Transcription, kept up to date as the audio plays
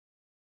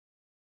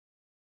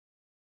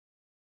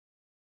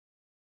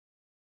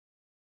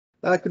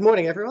Good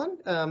morning, everyone.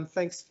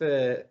 Thanks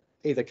for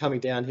either coming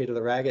down here to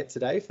the RAGET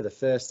today for the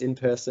first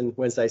in-person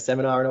Wednesday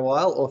seminar in a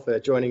while, or for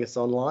joining us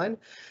online.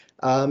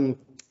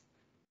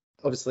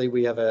 Obviously,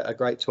 we have a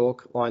great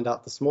talk lined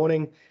up this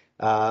morning.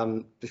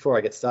 Before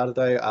I get started,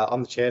 though,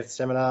 I'm the chair of the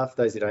seminar. For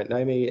those who don't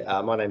know me,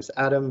 my name's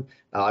Adam.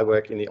 I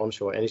work in the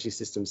onshore energy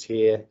systems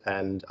here,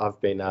 and I've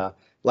been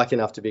lucky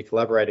enough to be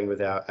collaborating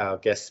with our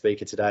guest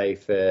speaker today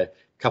for a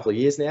couple of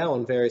years now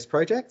on various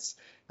projects.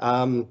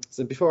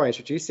 So before I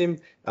introduce him,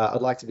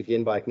 I'd like to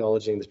begin by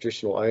acknowledging the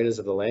traditional owners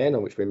of the land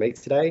on which we meet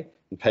today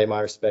and pay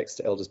my respects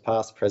to elders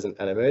past, present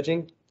and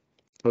emerging.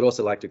 I'd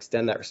also like to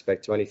extend that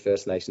respect to any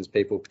First Nations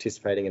people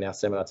participating in our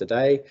seminar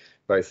today,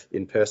 both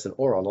in person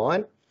or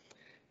online.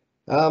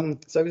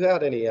 So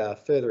without any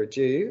further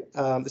ado,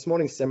 this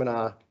morning's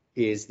seminar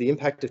is the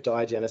impact of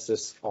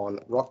diagenesis on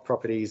rock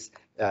properties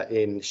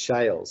in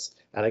shales.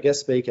 And our guest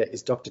speaker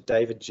is Dr.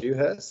 David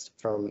Dewhurst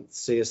from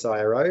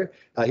CSIRO.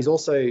 He's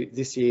also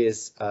this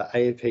year's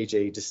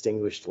AAPG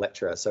Distinguished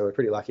Lecturer, so we're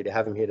pretty lucky to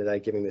have him here today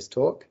giving this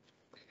talk.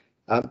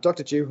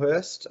 Dr.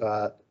 Dewhurst,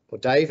 or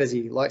Dave as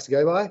he likes to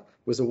go by,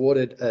 was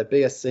awarded a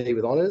BSc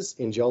with honours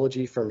in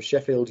geology from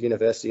Sheffield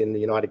University in the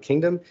United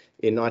Kingdom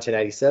in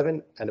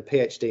 1987 and a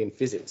PhD in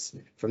physics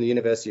from the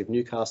University of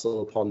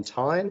Newcastle upon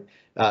Tyne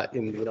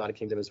in the United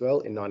Kingdom as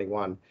well in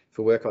 91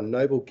 for work on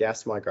noble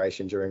gas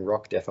migration during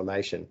rock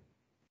deformation.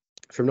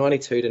 From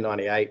 92 to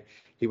 98,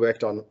 he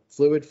worked on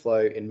fluid flow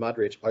in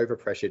mud-rich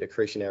overpressured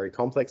accretionary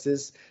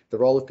complexes, the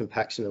role of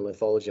compaction and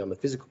lithology on the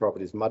physical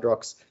properties of mud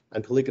rocks,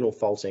 and polygonal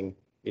faulting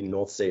in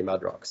North Sea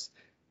mud rocks.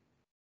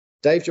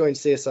 Dave joined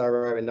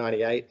CSIRO in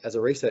 98 as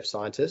a research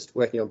scientist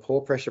working on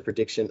pore pressure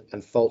prediction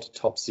and fault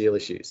top seal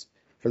issues.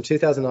 From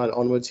 2009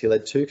 onwards, he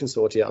led two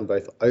consortia on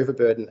both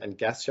overburden and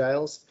gas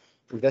shales,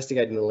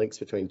 investigating the links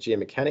between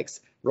geomechanics,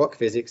 rock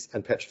physics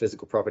and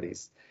petrophysical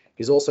properties.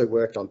 He's also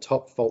worked on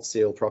top fault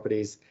seal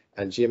properties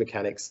and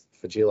geomechanics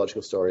for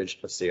geological storage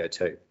of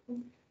CO2.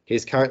 He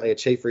is currently a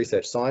chief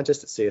research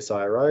scientist at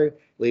CSIRO,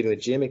 leading the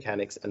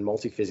geomechanics and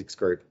multi-physics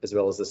group, as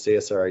well as the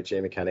CSIRO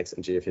geomechanics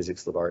and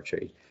geophysics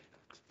laboratory.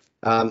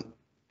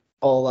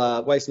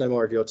 I'll waste no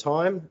more of your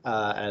time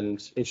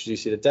and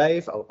introduce you to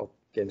Dave. I'll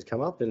get him to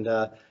come up and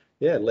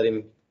yeah, let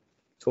him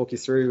talk you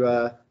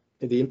through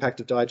the impact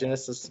of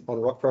diagenesis on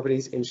rock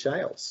properties in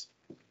shales.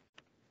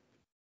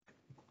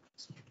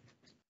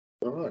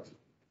 All right.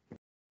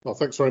 Well,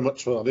 thanks very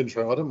much for that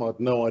intro, Adam. I had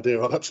no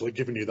idea I'd actually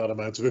given you that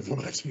amount of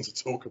information to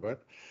talk about.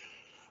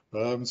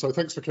 So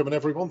thanks for coming,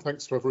 everyone.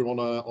 Thanks to everyone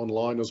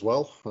online as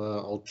well.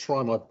 I'll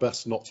try my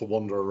best not to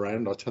wander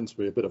around. I tend to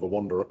be a bit of a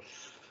wanderer.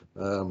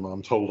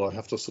 I'm told I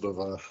have to sort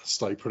of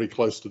stay pretty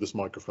close to this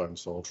microphone,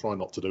 so I'll try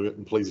not to do it,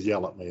 and please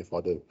yell at me if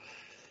I do.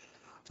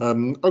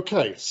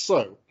 Okay,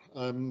 so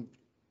I'm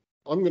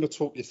going to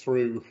talk you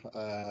through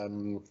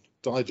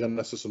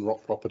diagenesis and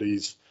rock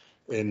properties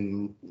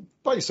in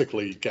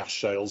basically gas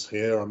shales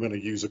here. I'm going to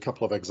use a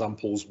couple of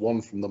examples,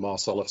 one from the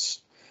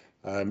Marcellus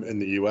in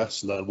the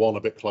US, and then one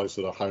a bit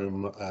closer to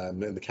home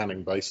in the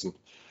Canning Basin.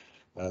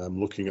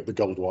 Looking at the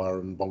Goldwyer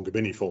and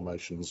Bongabinni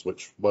Formations,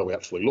 where we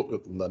actually look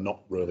at them, they're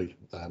not really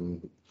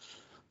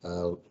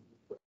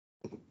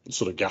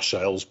sort of gas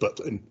shales, but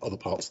in other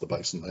parts of the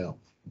basin they are.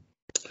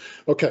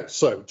 Okay,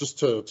 so just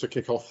to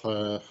kick off,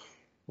 well,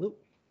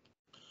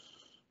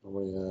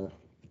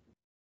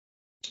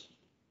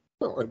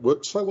 it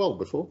worked so well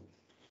before.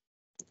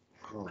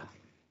 Oh,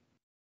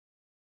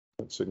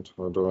 don't seem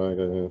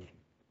to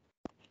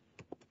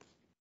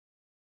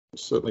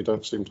certainly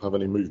don't seem to have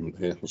any movement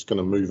here. It's going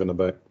to move in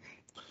about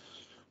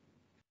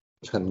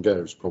 10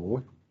 goes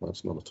probably.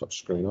 That's not a touch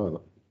screen either.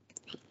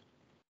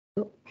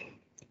 Yep.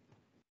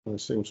 I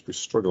seem to be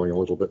struggling a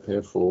little bit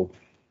here for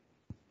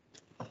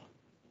have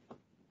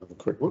a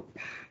quick look.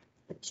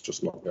 It's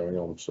just not going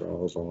on, so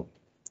I was on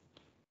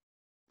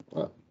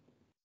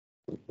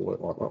work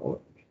like that, will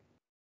it?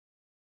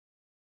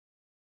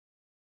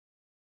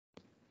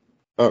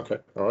 Okay,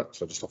 all right,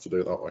 so I just have to do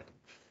it that way.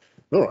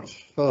 All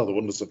right, the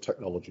wonders of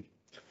technology.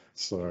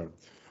 So,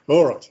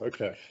 all right,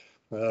 okay.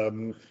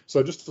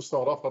 So just to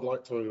start off, I'd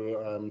like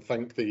to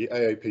thank the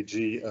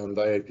AAPG and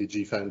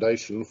AAPG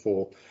Foundation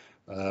for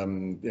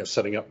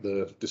setting up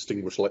the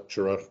Distinguished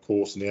Lecturer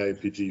course, and the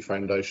AAPG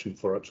Foundation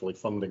for actually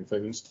funding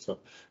things to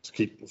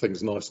keep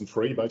things nice and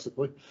free,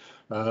 basically.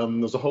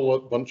 There's a whole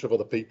bunch of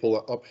other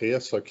people up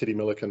here, so Kitty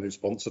Milliken, who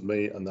sponsored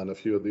me, and then a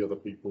few of the other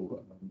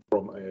people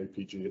from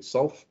AAPG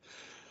itself.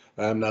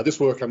 Now, this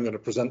work I'm going to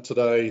present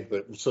today,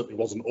 that certainly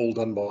wasn't all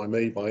done by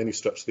me by any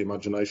stretch of the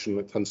imagination.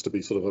 It tends to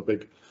be sort of a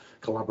big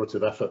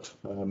collaborative effort,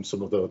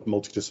 some of the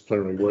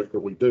multidisciplinary work that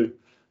we do.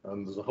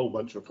 And there's a whole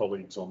bunch of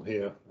colleagues on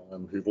here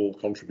who've all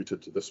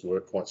contributed to this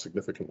work quite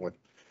significantly.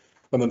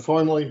 And then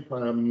finally,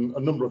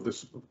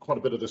 quite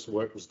a bit of this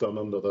work was done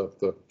under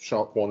the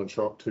Shark 1 and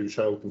Shark 2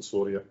 shale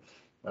consortia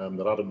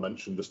that Adam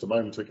mentioned just a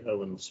moment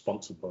ago, and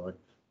sponsored by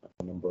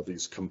a number of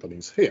these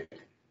companies here.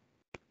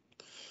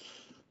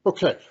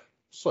 Okay.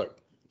 So,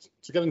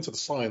 to get into the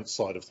science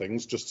side of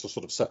things, just to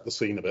sort of set the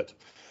scene a bit,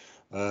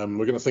 We're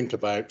going to think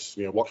about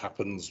what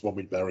happens when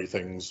we bury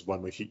things,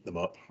 when we heat them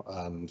up,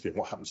 and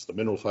what happens to the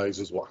mineral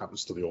phases, what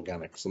happens to the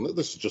organics. And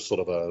this is just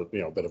sort of a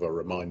bit of a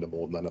reminder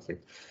more than anything.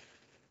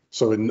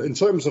 So in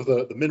terms of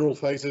the mineral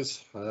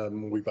phases,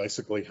 we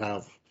basically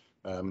have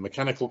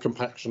mechanical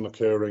compaction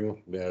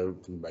occurring,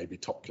 maybe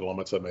top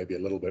kilometre, maybe a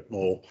little bit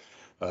more,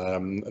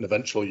 and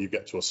eventually you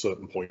get to a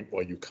certain point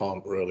where you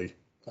can't really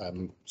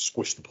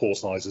squish the pore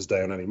sizes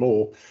down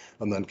anymore,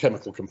 and then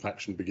chemical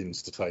compaction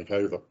begins to take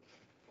over.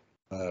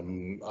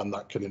 And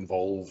that can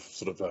involve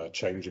sort of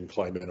change in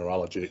clay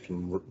mineralogy. It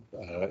can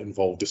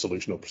involve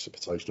dissolution or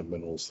precipitation of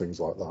minerals, things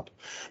like that.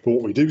 But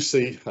what we do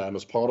see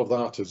as part of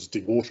that is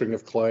dewatering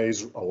of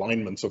clays,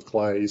 alignment of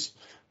clays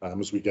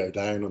as we go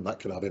down, and that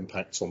can have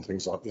impacts on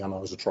things like the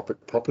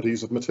anisotropic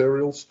properties of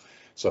materials.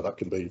 So that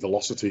can be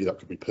velocity, that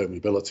could be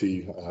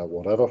permeability,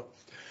 whatever.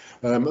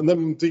 And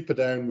then deeper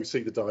down, we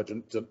see the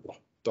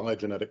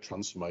diagenetic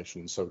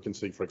transformation. So we can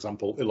see, for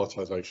example,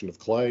 illitization of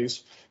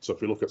clays. So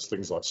if we look at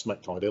things like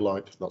smectite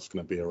illite, that's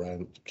going to be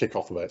around kick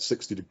off about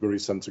 60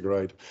 degrees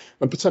centigrade.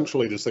 And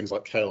potentially there's things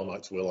like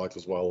kaolinite to illite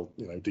as well,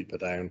 deeper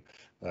down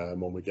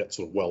when we get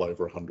sort of well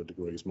over 100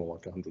 degrees, more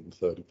like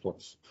 130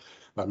 plus.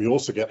 You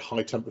also get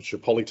high temperature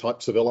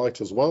polytypes of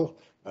illite as well,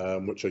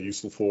 which are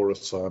useful for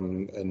us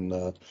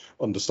in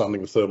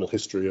understanding the thermal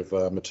history of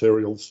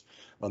materials.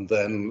 And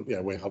then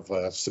we have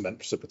cement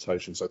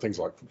precipitation, so things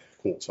like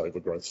quartz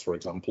overgrowths, for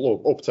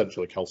example, or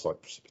potentially calcite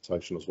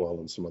precipitation as well,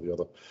 and some of the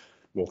other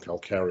more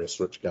calcareous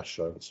rich gas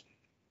shales.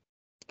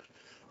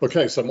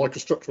 Okay, so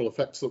microstructural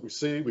effects that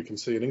we can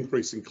see an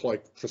increase in clay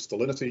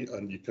crystallinity,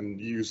 and you can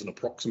use an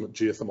approximate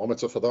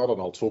geothermometer for that, and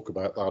I'll talk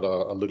about that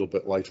a little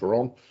bit later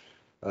on.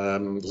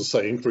 As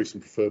I say, increase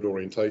in preferred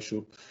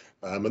orientation,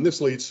 and this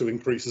leads to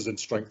increases in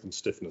strength and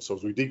stiffness. So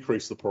as we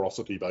decrease the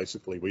porosity,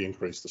 basically we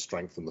increase the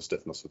strength and the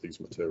stiffness of these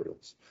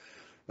materials.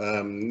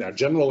 Now,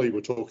 generally we're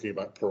talking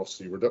about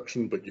porosity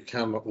reduction, but you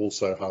can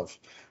also have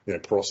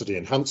porosity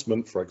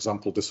enhancement, for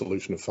example,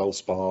 dissolution of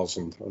feldspars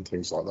and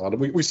things like that. And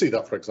we see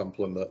that, for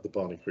example, in the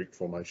Barney Creek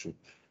Formation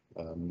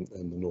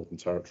in the Northern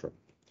Territory.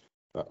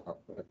 Let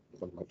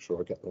me make sure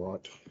I get the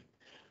right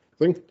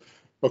thing.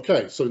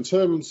 Okay, so in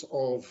terms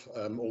of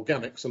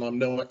organics, and I'm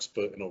no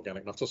expert in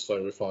organic matter,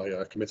 so if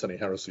I commit any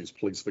heresies,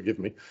 please forgive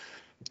me.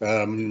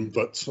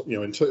 But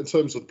in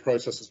terms of the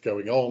processes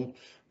going on,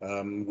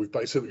 we've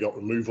basically got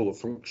removal of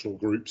functional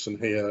groups, and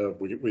here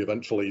we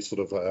eventually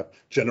sort of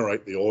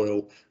generate the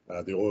oil.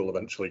 The oil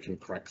eventually can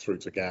crack through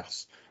to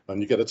gas, and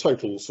you get a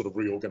total sort of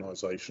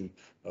reorganisation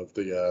of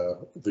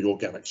the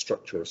organic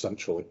structure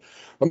essentially.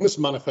 And this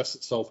manifests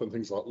itself in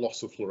things like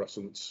loss of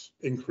fluorescence,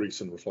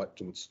 increase in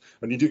reflectance,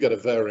 and you do get a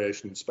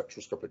variation in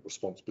spectroscopic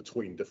response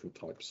between different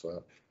types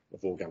of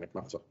organic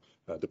matter,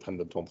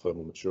 dependent on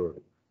thermal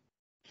maturity.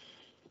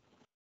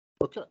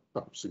 Okay,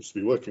 that seems to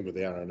be working with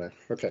the arrow now.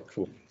 Okay,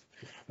 cool.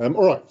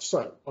 All right,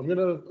 so I'm going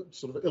to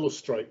sort of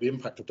illustrate the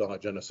impact of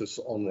diagenesis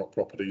on rock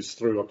properties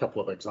through a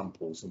couple of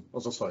examples. And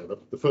as I say,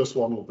 the first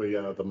one will be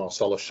the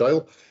Marcellus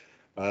Shale,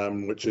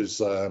 which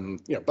is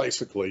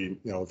basically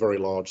a very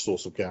large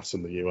source of gas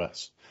in the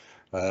US.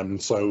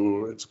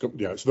 So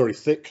it's very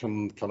thick,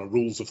 and kind of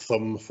rules of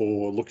thumb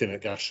for looking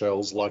at gas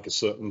shales like a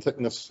certain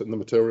thickness in the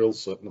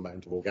materials, certain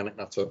amount of organic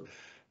matter,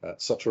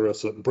 etc., a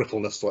certain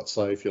brittleness, let's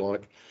say, if you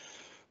like.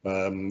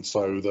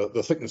 So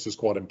the thickness is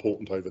quite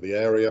important over the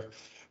area.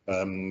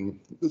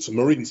 It's a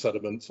marine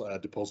sediment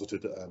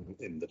deposited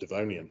in the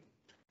Devonian.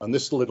 And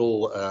this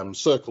little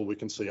circle we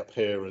can see up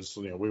here is,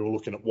 we were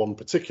looking at one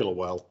particular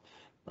well,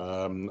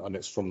 and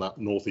it's from that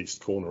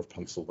northeast corner of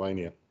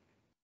Pennsylvania.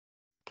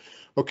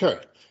 Okay,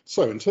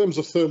 so in terms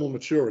of thermal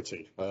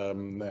maturity,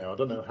 now I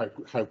don't know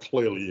how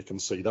clearly you can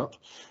see that,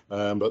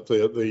 but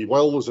the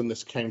well was in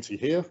this county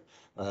here.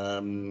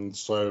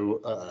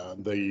 So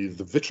the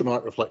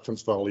vitrinite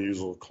reflectance values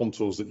or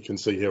contours that you can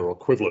see here are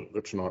equivalent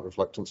vitrinite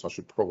reflectance, I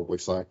should probably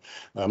say.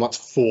 That's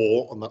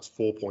 4 and that's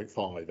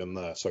 4.5 in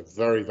there. So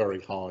very, very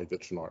high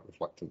vitrinite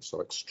reflectance,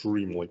 so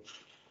extremely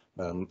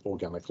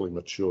organically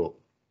mature.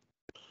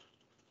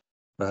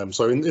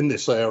 So in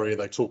this area,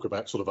 they talk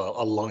about sort of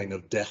a line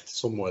of death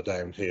somewhere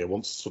down here.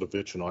 Once sort of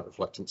vitrinite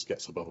reflectance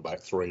gets above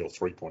about 3 or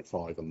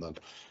 3.5, and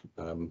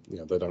then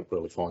they don't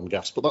really find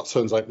gas. But that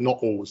turns out not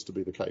always to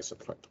be the case, in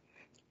fact.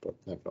 But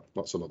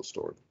that's another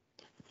story.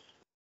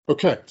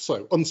 Okay,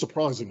 so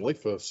unsurprisingly,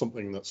 for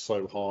something that's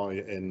so high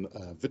in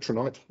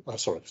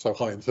so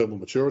high in thermal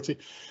maturity,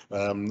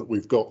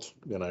 we've got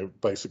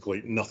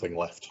basically nothing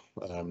left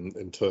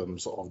in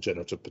terms of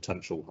generative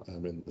potential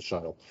in the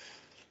shale.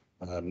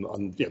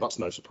 And that's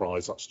no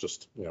surprise. That's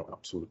just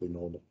absolutely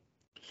normal.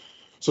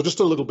 So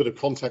just a little bit of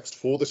context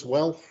for this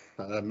well.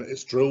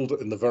 It's drilled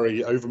in the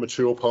very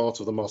overmature part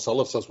of the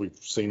Marcellus, as we've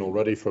seen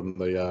already from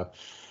the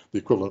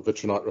equivalent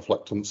vitrinite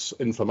reflectance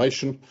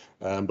information,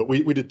 but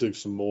we did do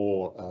some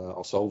more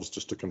ourselves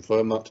just to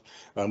confirm that.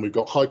 We've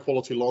got high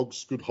quality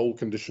logs, good hole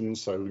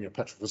conditions, so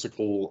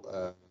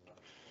petrophysical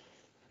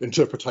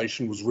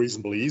interpretation was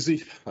reasonably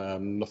easy,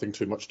 nothing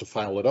too much to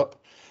foul it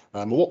up.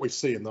 And what we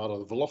see in that are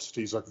the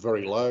velocities are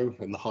very low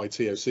in the high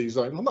TOC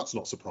zone, and that's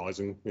not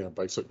surprising. You know,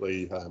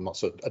 basically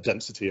that's a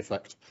density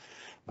effect.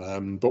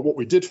 But what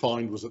we did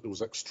find was that there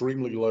was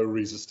extremely low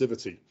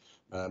resistivity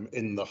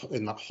in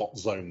that hot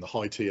zone, the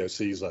high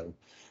TOC zone.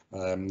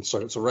 So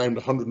it's around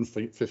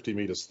 150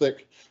 meters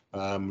thick.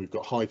 We've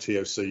got high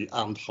TOC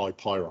and high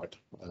pyrite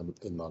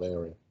in that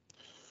area.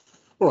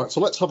 All right,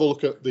 so let's have a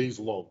look at these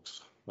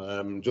logs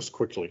just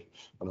quickly,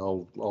 and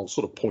I'll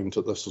sort of point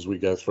at this as we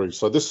go through.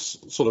 So this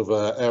sort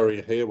of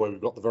area here where we've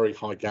got the very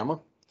high gamma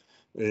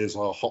is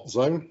our hot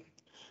zone.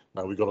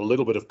 We've got a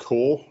little bit of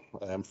core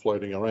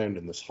floating around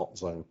in this hot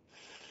zone.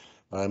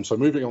 So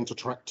moving on to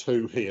track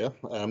 2 here,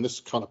 this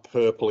kind of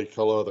purpley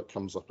colour that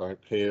comes up out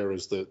here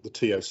is the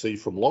TOC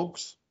from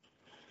logs.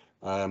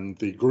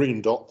 The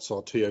green dots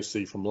are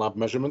TOC from lab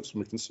measurements, and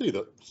we can see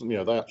that, you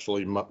know, they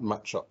actually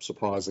match up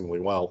surprisingly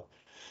well.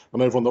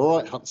 And over on the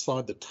right hand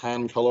side, the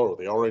tan colour or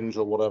the orange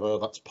or whatever,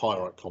 that's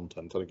pyrite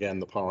content. And again,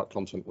 the pyrite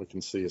content we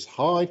can see is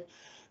high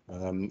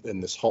in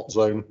this hot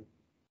zone.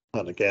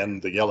 And again,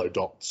 the yellow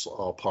dots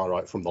are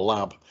pyrite from the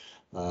lab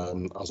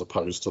as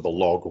opposed to the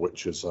log,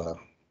 which is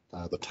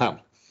the tan.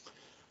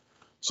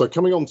 So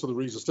coming on to the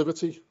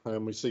resistivity,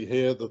 we see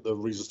here that the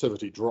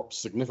resistivity drops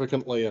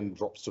significantly and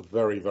drops to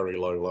very, very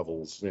low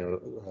levels,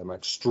 you know,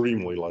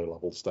 extremely low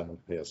levels down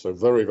here. So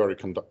very, very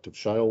conductive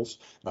shales.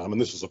 And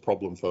this is a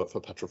problem for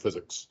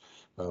petrophysics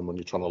when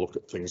you're trying to look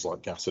at things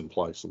like gas in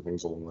place and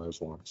things along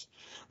those lines.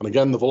 And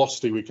again, the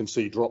velocity we can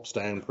see drops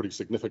down pretty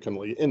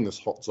significantly in this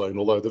hot zone,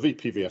 although the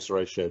VP/VS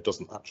ratio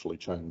doesn't actually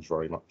change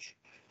very much.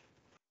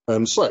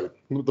 So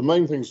the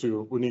main things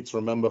we need to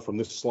remember from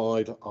this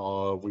slide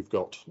are we've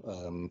got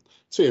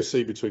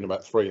TOC between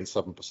about 3 and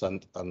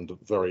 7% and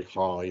very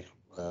low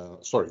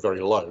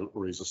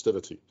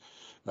resistivity.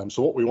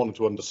 So what we wanted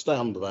to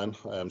understand then,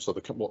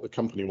 what the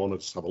company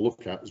wanted us to have a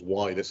look at is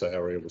why this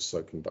area was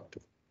so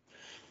conductive.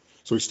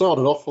 So we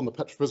started off on the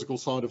petrophysical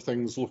side of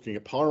things looking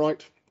at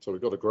pyrite. So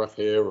we've got a graph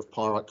here of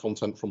pyrite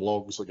content from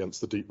logs against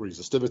the deep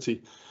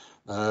resistivity.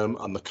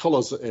 And the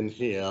colours in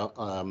here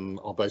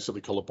are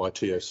basically coloured by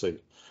TOC.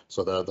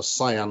 So the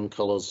cyan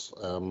colours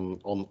on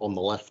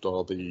the left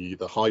are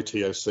the high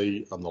TOC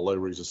and the low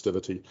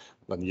resistivity,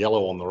 and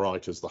yellow on the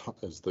right is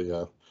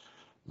the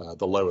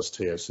lowest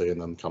TOC,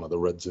 and then kind of the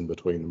reds in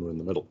between them are in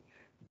the middle.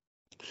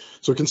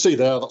 So we can see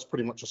there that's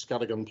pretty much a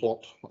scattergun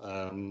plot,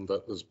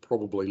 that there's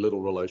probably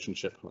little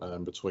relationship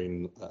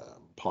between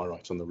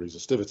pyrite and the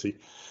resistivity,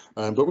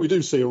 but we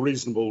do see a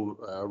reasonable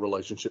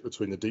relationship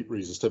between the deep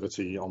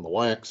resistivity on the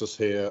y-axis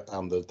here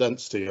and the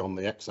density on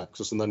the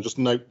x-axis. And then just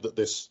note that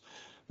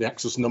the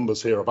axis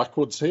numbers here are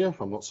backwards here.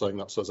 I'm not saying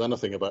that says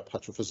anything about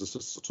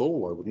petrophysicists at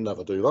all. I would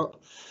never do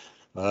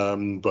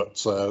that,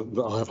 but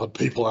I have had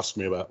people ask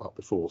me about that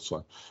before.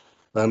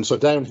 So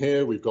down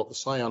here we've got the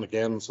cyan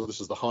again, so this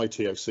is the high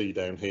TOC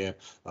down here,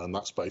 and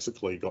that's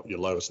basically got your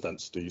lowest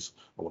densities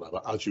or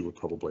whatever, as you would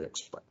probably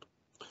expect.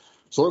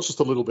 So that's just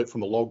a little bit from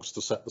the logs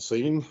to set the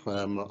scene.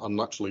 I'm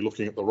actually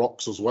looking at the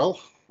rocks as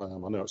well. I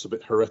know it's a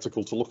bit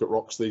heretical to look at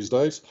rocks these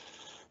days,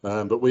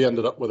 but we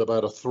ended up with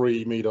about a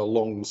 3 metre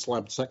long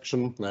slabbed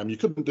section. You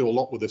couldn't do a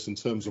lot with this in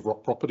terms of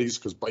rock properties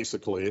because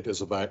basically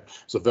it's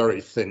a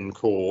very thin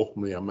core,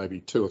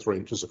 maybe 2 or 3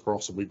 inches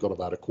across, and we've got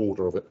about a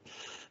quarter of it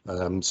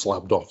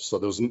slabbed off. So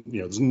there's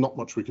not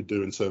much we could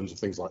do in terms of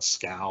things like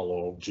scal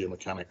or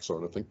geomechanics or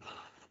anything.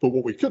 But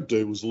what we could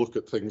do was look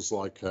at things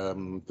like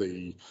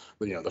the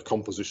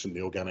composition,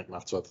 the organic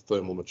matter, the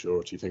thermal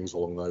maturity, things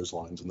along those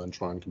lines, and then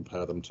try and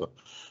compare them to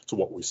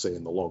what we see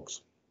in the logs.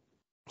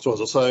 So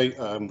as I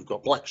say, we've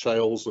got black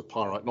shales with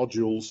pyrite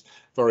nodules,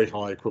 very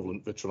high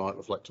equivalent vitrinite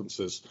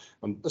reflectances,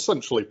 and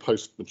essentially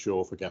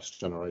post-mature for gas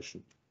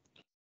generation.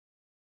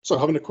 So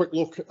having a quick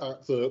look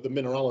at the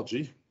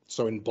mineralogy.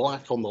 So in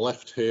black on the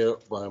left here,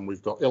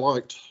 we've got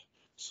illite.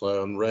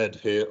 So in red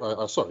here,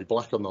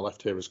 black on the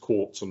left here is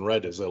quartz and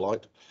red is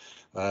illite.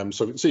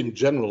 So it seems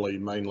generally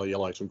mainly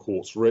illite and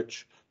quartz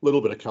rich, a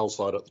little bit of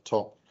calcite at the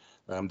top.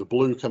 The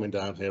blue coming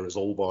down here is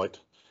albite.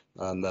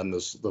 And then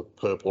there's the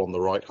purple on the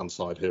right hand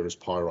side here is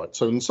pyrite.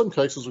 So in some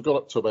cases we've got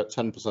up to about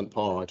 10%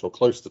 pyrite or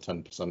close to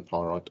 10%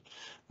 pyrite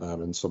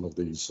in some of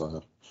these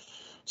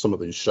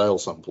shale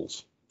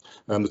samples.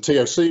 And the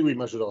TOC we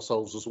measured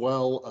ourselves as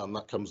well, and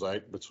that comes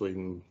out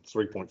between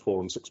 3.4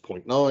 and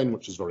 6.9,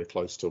 which is very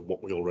close to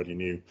what we already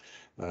knew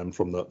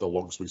from the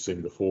logs we've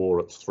seen before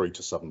at 3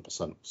 to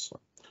 7%. So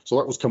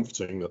that was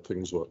comforting that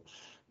things were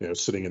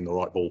sitting in the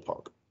right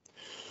ballpark.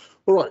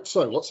 All right,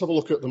 so let's have a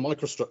look at the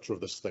microstructure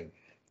of this thing.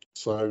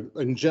 So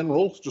in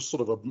general, just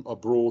sort of a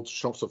broad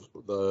shot of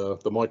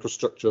the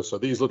microstructure. So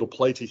these little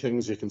platey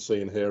things you can see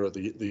in here are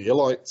the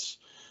illites.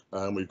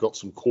 We've got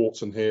some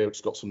quartz in here.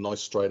 It's got some nice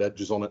straight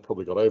edges on it,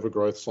 probably got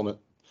overgrowths on it.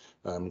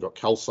 We've got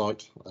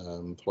calcite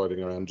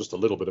floating around, just a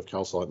little bit of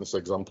calcite in this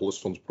example.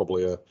 This one's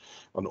probably an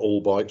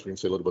albite. We can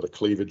see a little bit of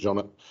cleavage on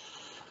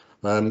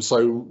it.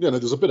 So,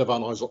 there's a bit of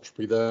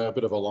anisotropy there, a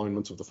bit of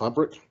alignment of the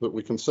fabric that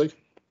we can see.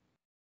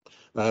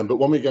 But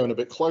when we go in a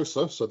bit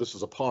closer, so this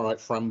is a pyrite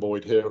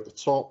framboid here at the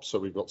top. So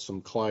we've got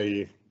some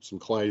clays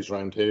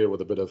around here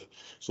with a bit of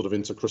sort of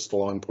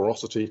intercrystalline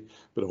porosity,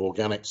 bit of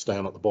organics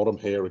down at the bottom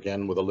here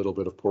again with a little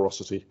bit of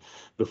porosity.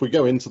 But if we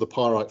go into the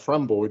pyrite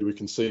framboid, we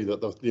can see that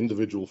the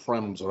individual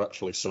frams are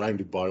actually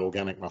surrounded by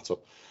organic matter.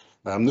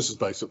 This is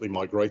basically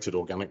migrated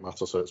organic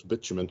matter, so it's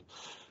bitumen.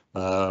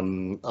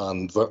 And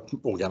that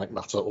organic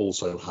matter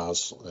also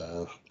has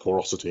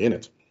porosity in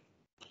it.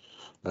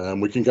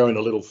 We can go in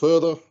a little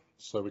further.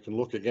 So we can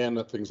look again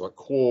at things like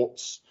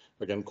quartz.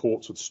 Again,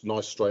 quartz with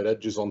nice straight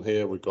edges on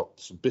here. We've got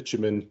some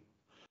bitumen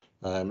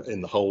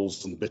in the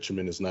holes, and the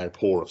bitumen is now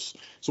porous.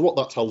 So what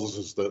that tells us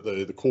is that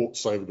the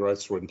quartz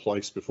overgrowths were in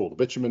place before the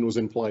bitumen was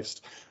in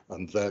place,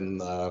 and then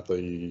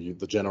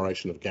the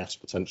generation of gas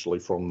potentially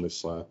from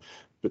this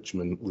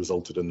bitumen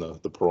resulted in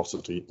the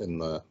porosity in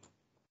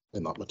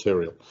that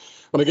material.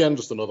 And again,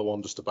 just another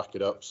one just to back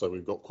it up. So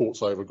we've got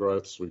quartz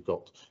overgrowths. We've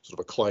got sort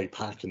of a clay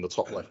pack in the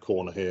top left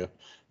corner here.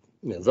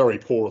 Very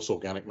porous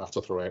organic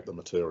matter throughout the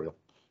material.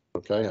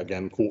 Okay,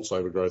 again, quartz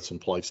overgrowths in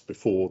place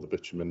before the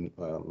bitumen,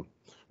 or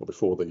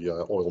before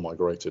the oil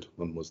migrated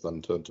and was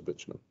then turned to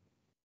bitumen.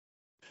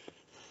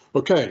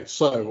 Okay,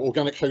 so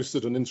organic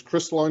hosted and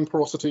intercrystalline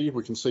porosity.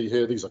 We can see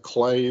here these are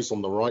clays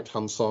on the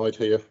right-hand side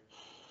here.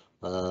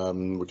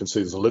 We can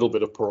see there's a little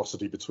bit of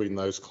porosity between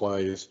those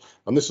clays,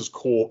 and this is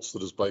quartz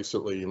that is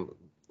basically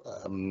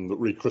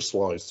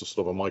recrystallized to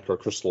sort of a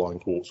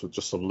microcrystalline quartz with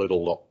just some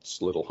little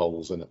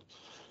holes in it.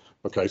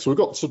 Okay, so we've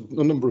got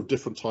a number of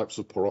different types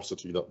of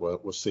porosity that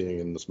we're seeing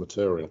in this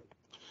material,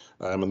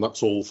 and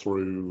that's all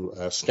through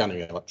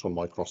scanning electron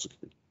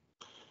microscopy.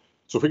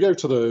 So if we go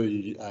to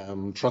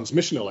the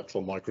transmission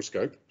electron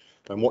microscope,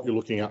 and what you're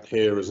looking at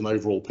here is an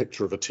overall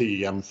picture of a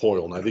TEM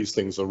foil. Now these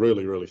things are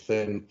really, really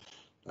thin,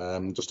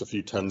 just a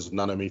few tens of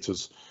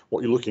nanometers.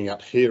 What you're looking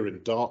at here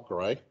in dark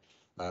grey,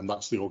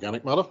 that's the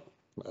organic matter.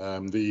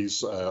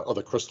 These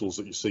other crystals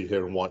that you see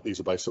here in white, these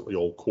are basically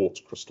all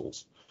quartz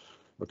crystals.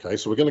 Okay,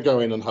 so we're going to go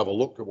in and have a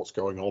look at what's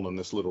going on in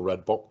this little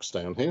red box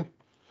down here.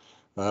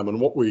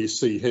 And what we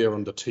see here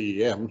under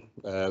TEM,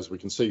 as we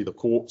can see the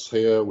quartz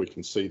here, we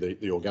can see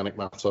the organic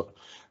matter.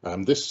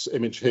 This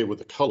image here with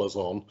the colours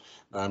on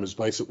is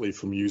basically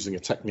from using a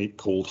technique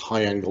called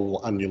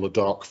high-angle annular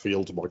dark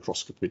field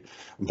microscopy.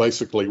 And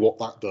basically what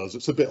that does,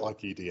 it's a bit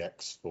like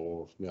EDX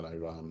for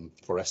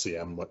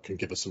SEM, that can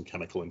give us some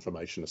chemical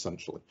information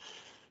essentially.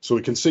 So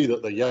we can see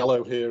that the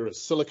yellow here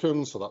is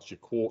silicon, so that's your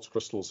quartz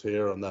crystals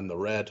here, and then the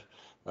red,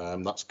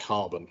 that's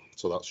carbon,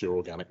 so that's your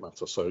organic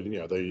matter. So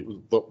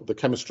the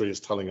chemistry is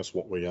telling us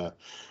what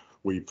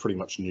we pretty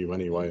much knew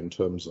anyway in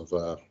terms of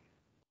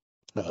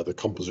the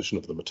composition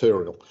of the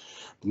material.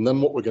 And then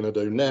what we're going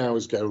to do now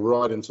is go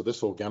right into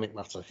this organic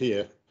matter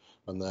here,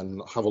 and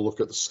then have a look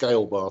at the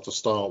scale bar to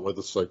start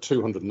with. So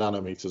 200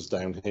 nanometers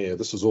down here,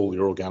 this is all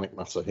your organic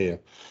matter here,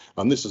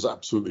 and this is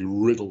absolutely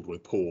riddled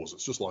with pores.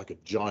 It's just like a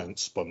giant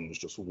sponge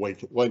just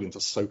waiting to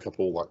soak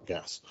up all that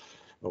gas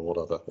or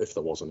whatever, if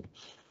there was any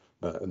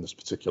in this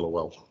particular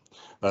well.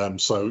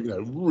 So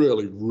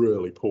really,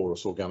 really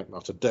porous organic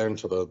matter down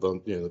to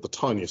the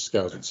tiniest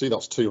scales. You can see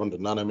that's 200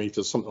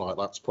 nanometers, something like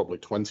that's probably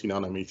 20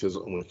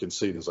 nanometers, and we can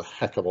see there's a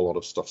heck of a lot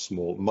of stuff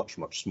small, much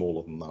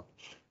smaller than that.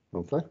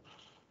 Okay.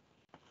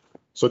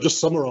 So just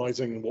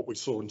summarising what we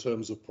saw in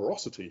terms of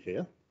porosity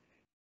here,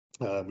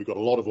 we've got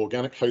a lot of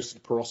organic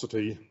hosted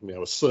porosity,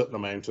 a certain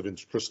amount of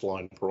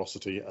intercrystalline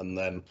porosity, and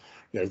then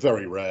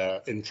very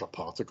rare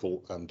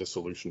intraparticle and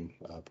dissolution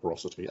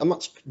porosity, and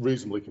that's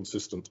reasonably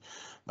consistent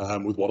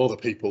with what other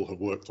people have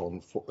worked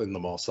on in the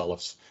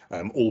Marcellus,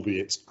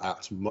 albeit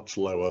at much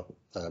lower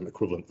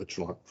equivalent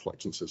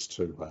reflectances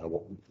to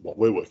what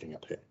we're working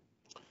at here.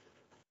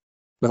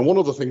 Now, one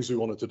of the things we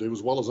wanted to do,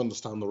 as well as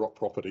understand the rock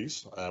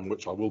properties,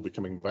 which I will be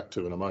coming back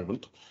to in a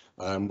moment,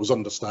 was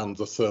understand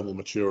the thermal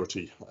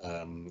maturity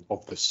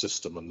of this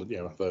system. And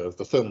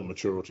the thermal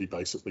maturity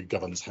basically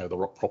governs how the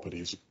rock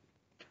properties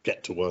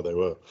get to where they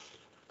were.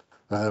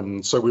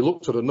 So we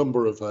looked at a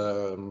number of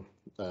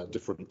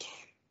different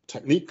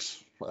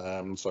techniques. So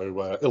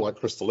illite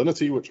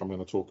crystallinity, which I'm going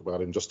to talk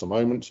about in just a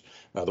moment,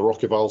 the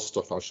rock eval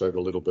stuff I showed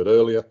a little bit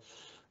earlier.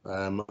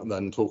 And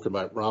then talk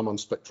about Raman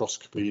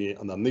spectroscopy,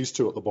 and then these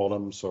two at the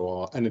bottom, so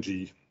our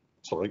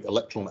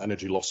electron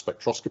energy loss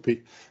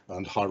spectroscopy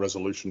and high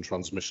resolution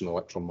transmission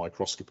electron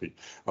microscopy,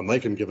 and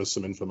they can give us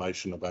some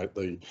information about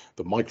the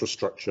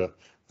microstructure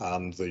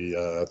and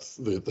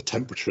the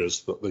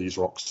temperatures that these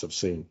rocks have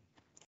seen.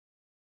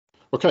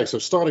 Okay, so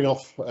starting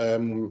off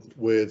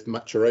with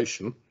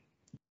maturation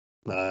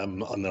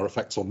and their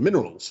effects on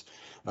minerals,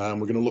 we're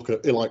going to look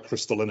at illite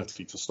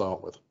crystallinity to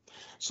start with.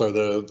 So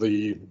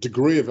the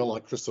degree of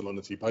illite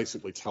crystallinity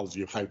basically tells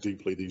you how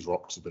deeply these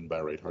rocks have been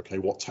buried, okay,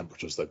 what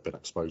temperatures they've been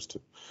exposed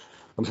to.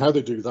 And how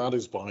they do that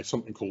is by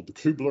something called the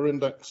Kubler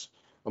index,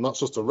 and that's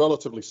just a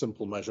relatively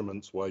simple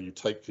measurement where you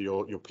take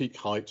your peak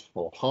height,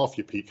 or half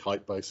your peak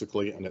height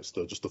basically, and it's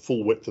just the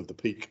full width of the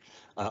peak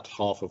at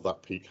half of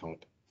that peak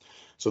height.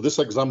 So this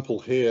example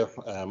here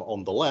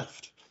on the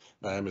left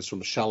is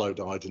from a shallow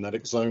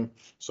diagenetic zone,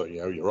 so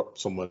you're up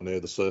somewhere near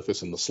the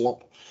surface in the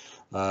slop.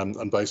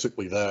 And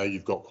basically there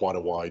you've got quite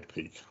a wide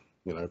peak,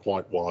 you know,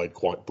 quite wide,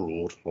 quite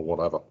broad or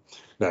whatever.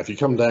 Now, if you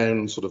come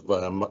down sort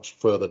of much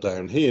further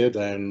down here,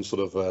 down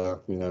sort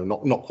of, you know,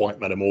 not quite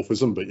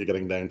metamorphism, but you're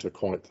getting down to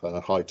quite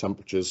high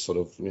temperatures, sort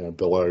of, you know,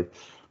 below,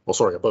 or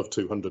sorry, above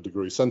 200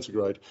 degrees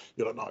centigrade,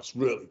 you get a nice,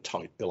 really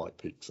tight illite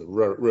peak, so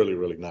really,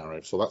 really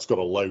narrow. So that's got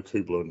a low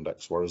Kubler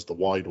index, whereas the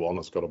wide one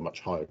has got a much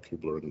higher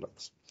Kubler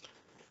index.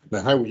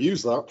 Now, how we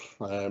use that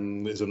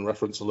is in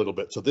reference a little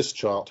bit to this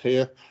chart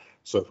here.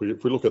 So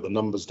if we look at the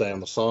numbers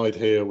down the side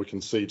here, we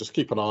can see, just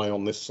keep an eye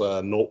on this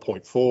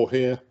 0.4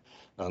 here,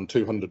 and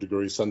 200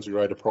 degrees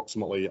centigrade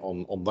approximately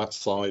on that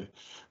side,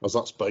 as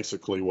that's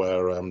basically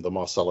where the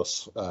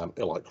Marcellus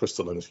illite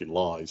crystallinity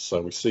lies.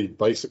 So we see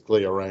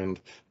basically around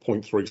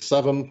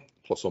 0.37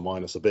 plus or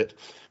minus a bit,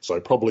 so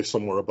probably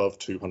somewhere above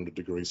 200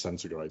 degrees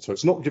centigrade. So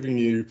it's not giving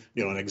you,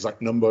 you know, an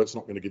exact number. It's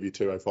not going to give you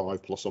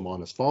 205 plus or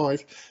minus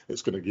 5.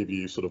 It's going to give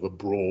you sort of a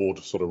broad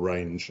sort of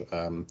range,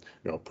 you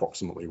know,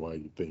 approximately where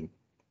you've been.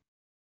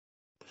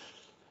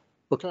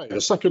 Okay,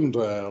 the second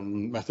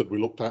method we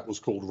looked at was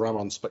called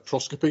Raman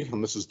spectroscopy,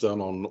 and this is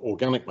done on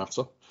organic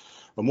matter.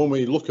 And when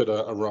we look at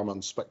a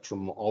Raman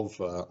spectrum of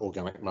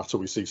organic matter,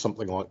 we see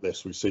something like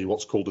this. We see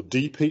what's called a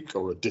D peak,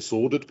 or a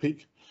disordered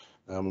peak,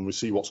 and we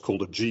see what's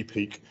called a G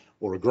peak,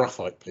 or a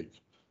graphite peak.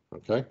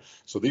 Okay,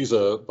 so these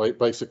are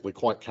basically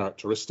quite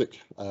characteristic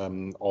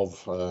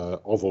of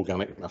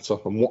organic matter,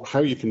 and how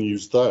you can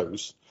use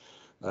those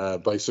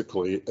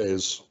basically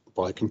is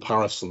by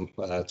comparison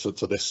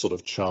to this sort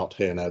of chart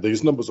here. Now,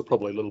 these numbers are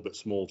probably a little bit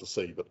small to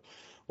see, but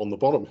on the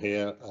bottom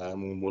here,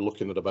 we're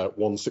looking at about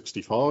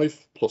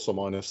 165 plus or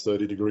minus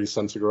 30 degrees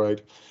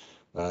centigrade.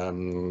 I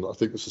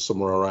think this is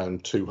somewhere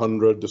around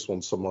 200. This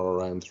one's somewhere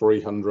around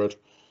 300.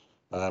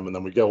 And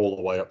then we go all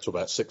the way up to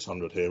about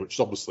 600 here, which is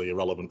obviously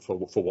irrelevant for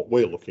what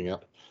we're looking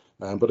at.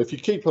 But if you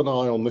keep an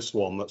eye on this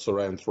one that's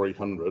around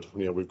 300,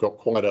 you know, we've got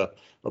quite a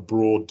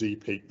broad D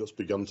peak that's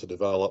begun to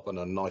develop, and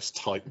a nice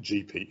tight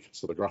G peak,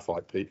 so the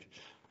graphite peak,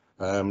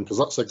 because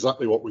that's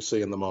exactly what we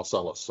see in the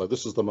Marcellus. So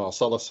this is the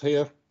Marcellus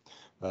here.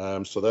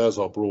 So there's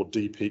our broad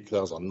D peak,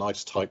 there's our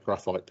nice tight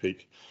graphite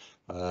peak.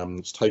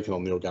 It's taken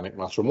on the organic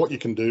matter, and what you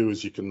can do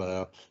is you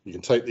can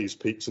take these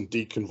peaks and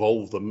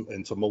deconvolve them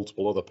into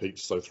multiple other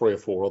peaks, so 3 or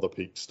 4 other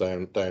peaks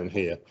down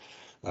here.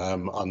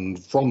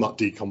 And from that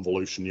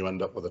deconvolution, you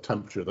end up with a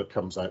temperature that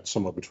comes out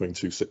somewhere between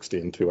 260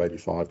 and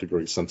 285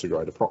 degrees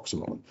centigrade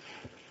approximately.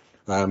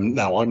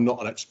 Now, I'm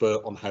not an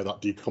expert on how that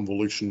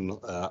deconvolution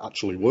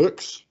actually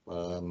works,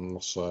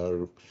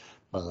 so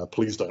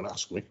please don't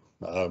ask me.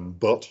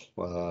 But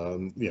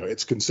you know,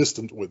 it's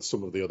consistent with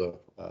some of the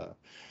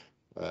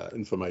other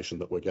information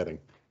that we're getting.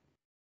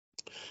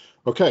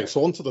 Okay,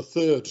 so on to the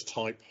third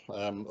type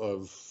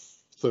of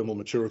thermal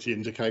maturity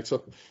indicator,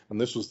 and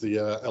this was the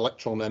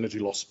electron energy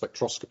loss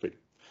spectroscopy.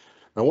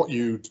 Now,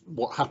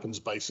 what happens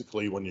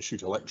basically when you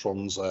shoot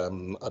electrons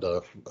at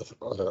a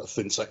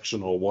thin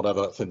section or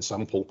whatever, thin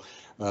sample,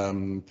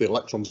 the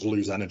electrons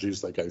lose energy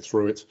as they go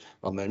through it,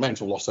 and the amount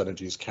of lost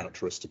energy is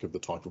characteristic of the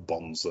type of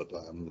bonds that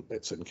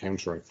it's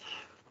encountering.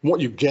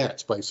 What you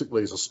get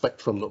basically is a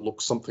spectrum that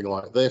looks something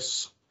like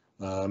this.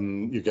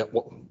 You get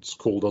what's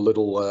called a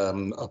little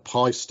a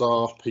pi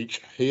star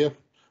peak here,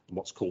 and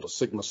what's called a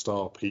sigma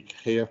star peak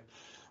here.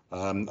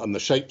 And the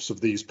shapes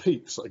of these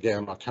peaks,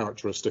 again, are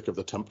characteristic of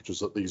the temperatures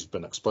that these have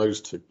been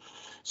exposed to.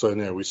 So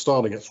now we're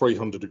starting at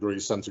 300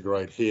 degrees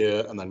centigrade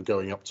here, and then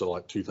going up to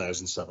like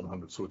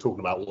 2,700. So we're talking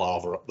about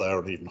lava up there,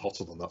 and even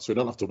hotter than that. So we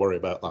don't have to worry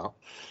about that.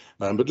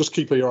 But just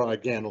keep your eye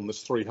again on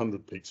this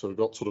 300 peak. So we've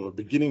got sort of a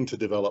beginning to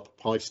develop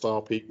pi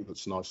star peak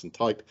that's nice and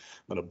tight,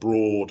 and a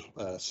broad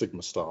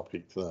sigma star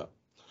peak there.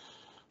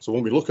 So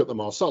when we look at the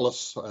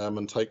Marcellus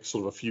and take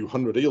sort of a few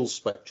hundred Eels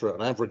spectra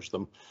and average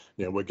them,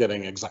 you know, we're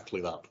getting exactly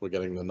that. We're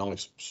getting the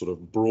nice sort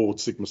of broad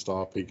sigma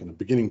star peak and a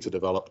beginning to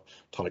develop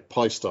tight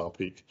pi star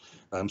peak.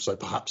 So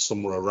perhaps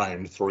somewhere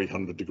around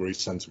 300 degrees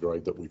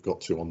centigrade that we've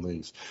got to on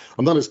these.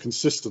 And that is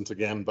consistent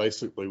again,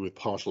 basically with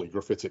partially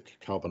graphitic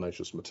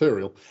carbonaceous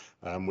material,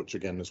 which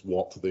again is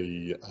what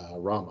the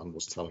Raman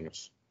was telling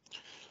us.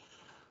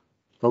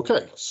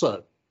 Okay,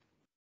 so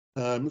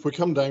if we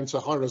come down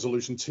to high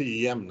resolution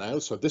TEM now,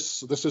 so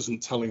this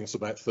isn't telling us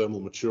about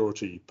thermal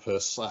maturity per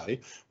se.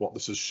 What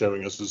this is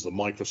showing us is the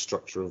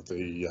microstructure of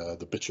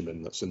the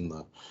bitumen that's in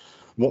there.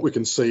 What we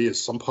can see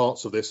is some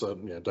parts of this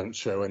don't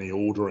show any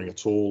ordering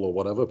at all or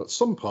whatever, but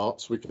some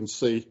parts we can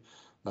see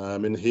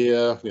in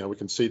here. We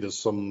can see there's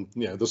some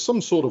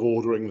sort of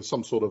ordering, there's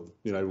some sort of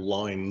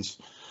lines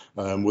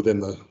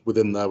within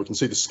there. We can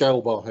see the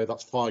scale bar here.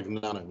 That's 5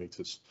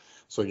 nanometers.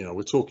 So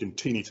we're talking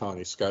teeny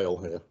tiny scale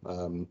here.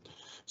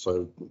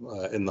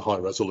 In the high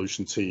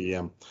resolution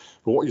TEM.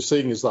 But what you're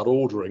seeing is that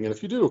ordering, and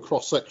if you do a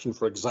cross section,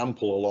 for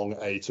example, along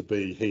A to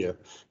B here,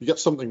 you get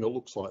something that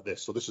looks like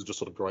this. So this is just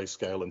sort of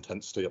grayscale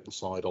intensity up the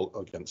side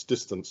against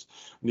distance.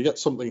 And you get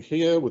something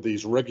here with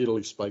these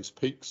regularly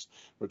spaced peaks,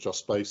 which are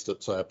spaced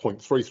at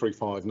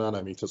 0.335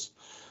 nanometers.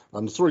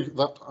 And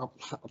that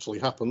actually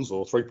happens,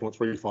 or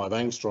 3.35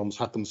 angstroms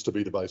happens to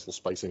be the basal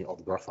spacing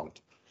of graphite.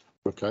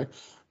 Okay,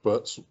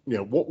 but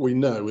what we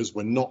know is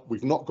we've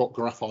not got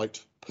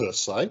graphite per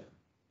se,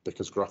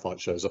 because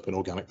graphite shows up in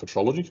organic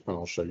petrology, and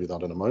I'll show you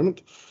that in a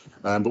moment.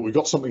 But we've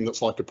got something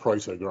that's like a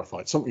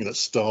proto-graphite, something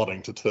that's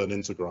starting to turn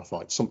into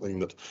graphite, something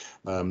that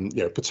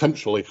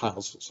potentially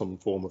has some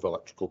form of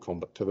electrical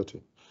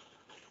conductivity.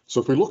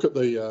 So if we look at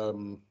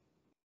the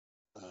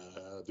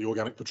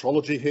organic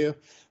petrology here,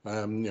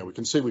 we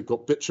can see we've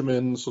got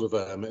bitumen sort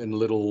of in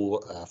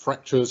little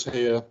fractures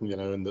here,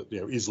 in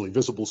the easily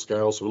visible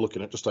scale. So we're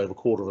looking at just over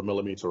 1/4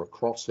 millimeter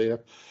across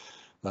here.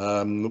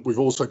 We've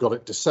also got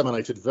it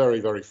disseminated very,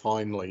 very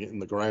finely in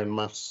the ground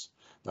mass.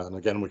 And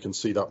again, we can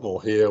see that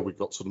more here. We've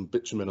got some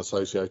bitumen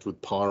associated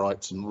with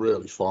pyrites and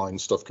really fine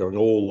stuff going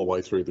all the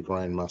way through the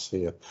ground mass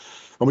here.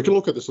 And we can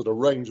look at this at a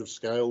range of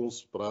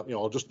scales, but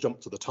I'll just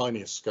jump to the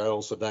tiniest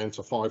scale, so down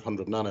to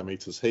 500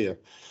 nanometers here.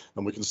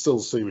 And we can still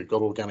see we've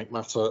got organic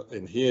matter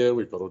in here.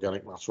 We've got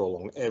organic matter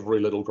along every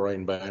little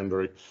grain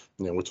boundary.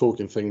 We're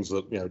talking things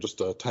that,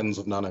 just tens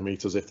of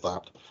nanometers, if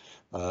that,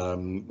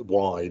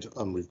 wide.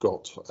 And we've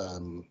got,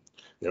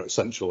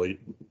 essentially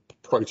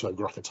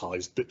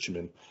proto-graphitized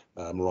bitumen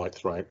right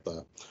throughout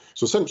there.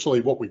 So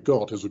essentially what we've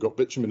got is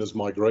bitumen has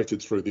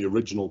migrated through the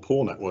original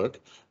pore network,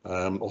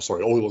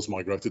 oil has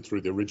migrated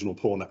through the original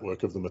pore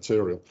network of the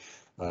material.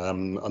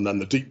 And then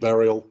the deep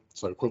burial,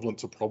 so equivalent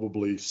to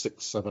probably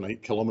 6, 7,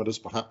 8 kilometers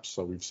perhaps,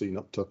 so we've seen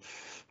up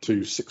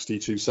to 60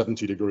 to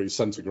 70 degrees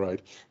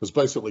centigrade, has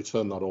basically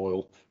turned that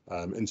oil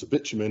into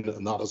bitumen,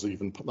 and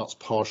that's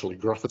partially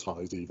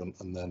graphitized even,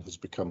 and then has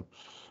become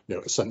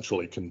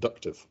essentially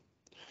conductive.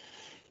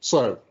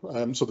 So,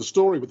 the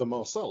story with the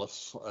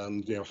Marcellus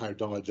and how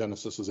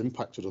diagenesis has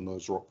impacted on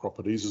those rock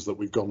properties is that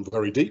we've gone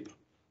very deep.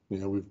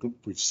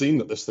 We've seen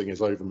that this thing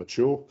is over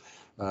mature.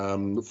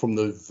 From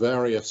the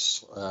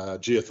various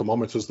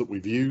geothermometers that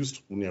we've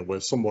used,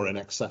 we're somewhere in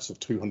excess of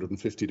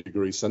 250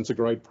 degrees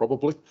centigrade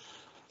probably.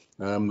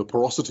 The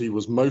porosity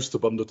was most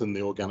abundant in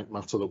the organic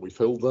matter that we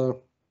filled there.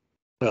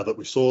 That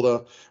we saw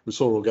there. We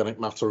saw organic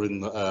matter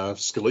in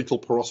skeletal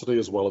porosity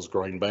as well as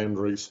grain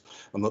boundaries,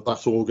 and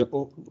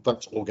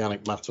that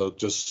organic matter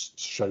just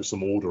shows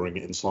some ordering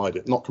inside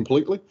it. Not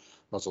completely,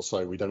 as I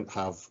say, we don't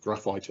have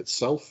graphite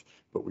itself,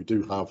 but we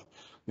do have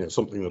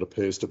something that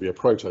appears to be a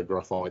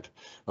proto-graphite,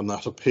 and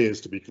that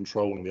appears to be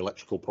controlling the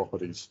electrical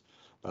properties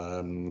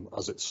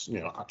as it's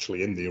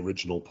actually in the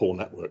original pore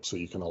network, so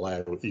you can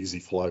allow easy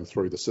flow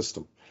through the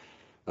system,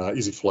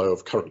 easy flow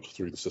of current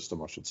through the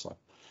system, I should say.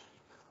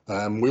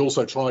 We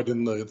also tried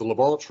in the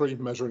laboratory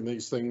measuring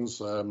these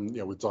things,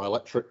 with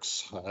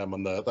dielectrics,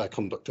 and their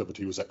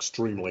conductivity was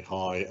extremely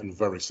high and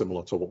very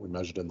similar to what we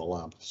measured in the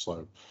lab.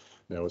 So,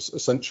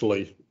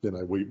 essentially,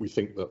 we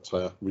think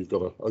that we've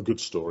got a good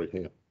story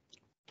here.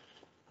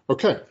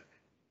 Okay,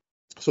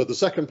 so the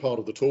second part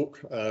of the talk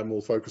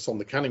will focus on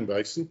the Canning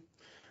Basin,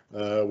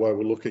 where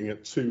we're looking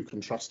at two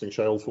contrasting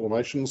shale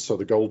formations, so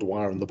the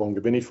Goldwyer and the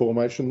Bongabinni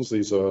Formations.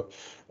 These are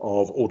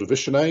of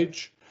Ordovician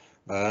age.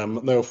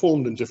 They were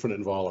formed in different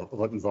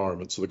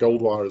environments. So the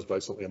Goldwyer is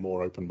basically a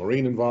more open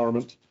marine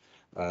environment.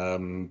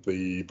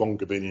 The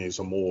Bongabinni is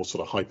a more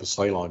sort of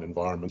hypersaline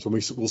environment, and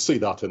we'll see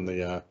that in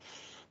the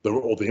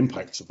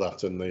impacts of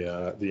that in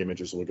the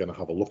images that we're going to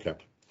have a look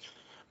at.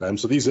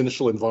 So these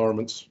initial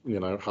environments,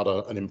 had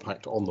an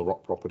impact on the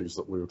rock properties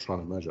that we were trying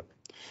to measure.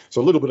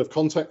 So a little bit of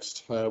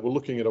context. We're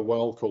looking at a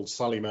well called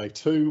Sallie Mae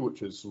 2,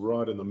 which is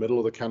right in the middle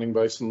of the Canning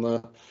Basin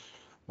there.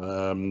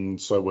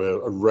 So we're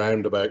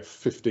around about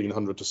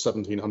 1,500 to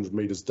 1,700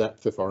 meters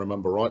depth, if I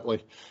remember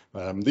rightly.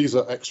 These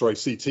are X-ray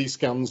CT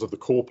scans of the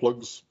core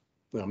plugs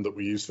that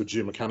we use for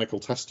geomechanical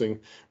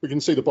testing. We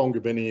can see the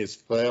Bongabinni is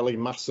fairly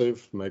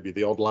massive, maybe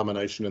the odd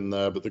lamination in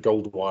there, but the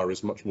Goldwyer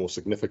is much more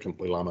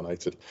significantly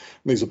laminated.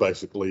 And these are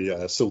basically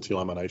silty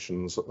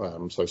laminations,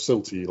 so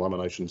silty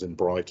laminations in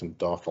bright and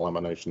darker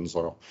laminations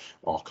are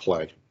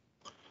clay.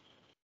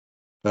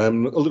 A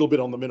little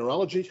bit on the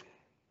mineralogy.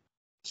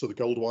 So the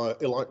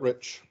Goldwyer, illite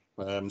rich,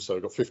 so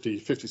we've got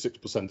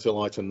 56%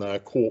 illite in there.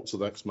 Quartz are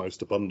the next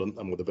most abundant,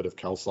 and with a bit of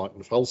calcite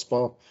and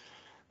feldspar.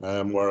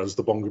 Whereas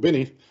the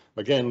Bongabinni,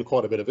 again,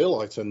 quite a bit of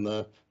illite in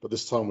there, but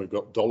this time we've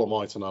got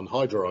dolomite and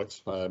anhydrite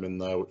in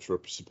there, which were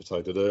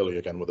precipitated early,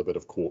 again with a bit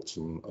of quartz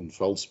and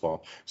feldspar.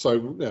 So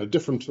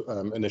different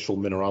initial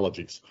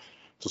mineralogies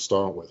to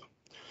start with.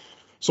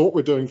 So what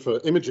we're doing for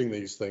imaging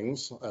these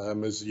things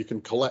is you can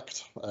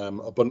collect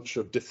a bunch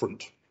of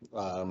different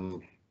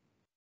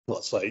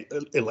let's say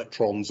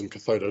electrons and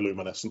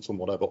cathodoluminescence and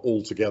whatever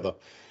all together.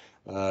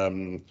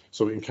 So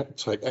we can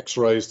take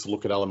X-rays to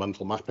look at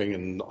elemental mapping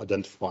and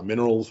identify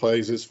mineral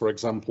phases, for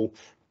example.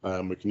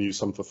 We can use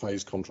some for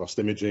phase contrast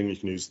imaging. You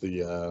can use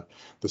the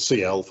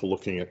CL for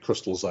looking at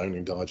crystal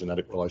zoning,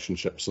 diagenetic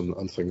relationships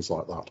and things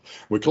like that.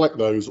 We collect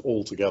those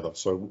all together.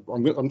 So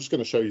I'm just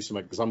going to show you some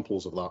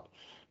examples of that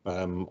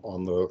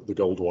on the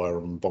Goldwyer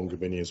and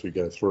Bongabinni as we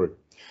go through.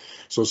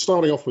 So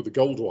starting off with the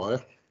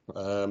Goldwyer.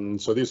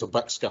 So these are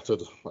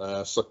backscattered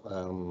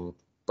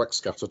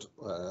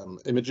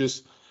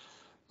images.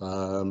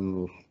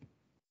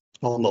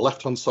 On the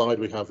left-hand side,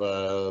 we have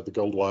the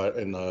Goldwyer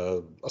in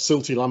a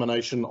silty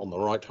lamination. On the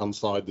right-hand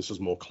side, this is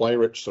more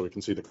clay-rich, so we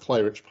can see the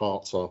clay-rich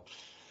parts are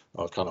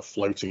kind of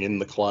floating in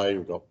the clay.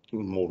 We've got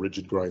more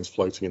rigid grains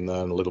floating in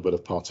there and a little bit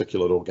of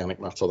particulate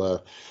organic matter there.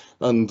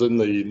 And in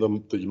the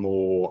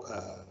more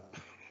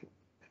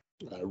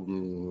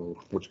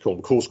what you call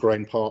the coarse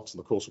grain parts and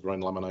the coarser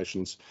grain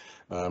laminations,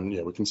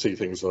 yeah, we can see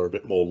things that are a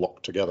bit more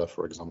locked together,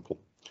 for example.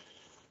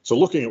 So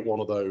looking at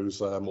one of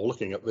those, or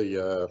looking at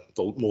the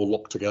more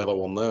locked together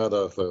one there,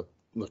 the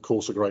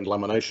coarser grained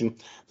lamination,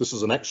 this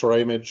is an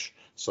X-ray image.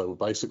 So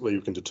basically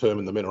you can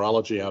determine the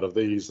mineralogy out of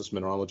these. This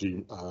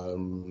mineralogy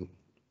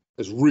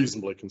is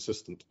reasonably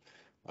consistent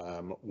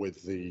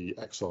with the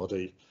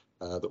XRD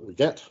that we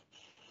get.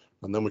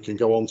 And then we can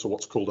go on to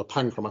what's called a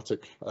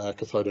panchromatic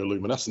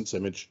cathodoluminescence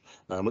image,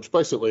 which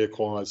basically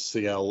acquires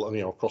CL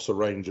across a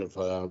range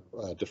of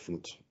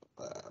different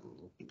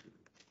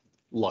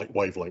light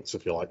wavelengths,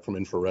 if you like, from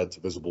infrared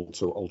to visible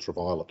to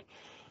ultraviolet.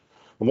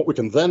 And what we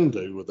can then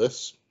do with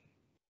this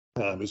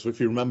is, if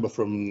you remember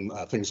from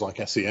things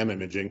like SEM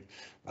imaging,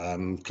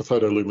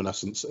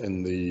 cathodoluminescence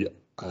in the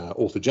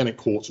orthogenic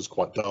quartz is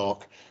quite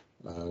dark.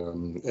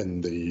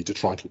 In the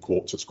detrital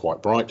quartz, it's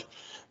quite bright.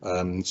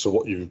 So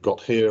what you've got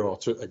here are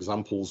two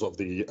examples of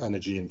the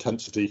energy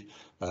intensity.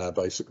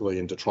 Basically,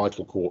 in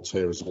detrital quartz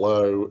here is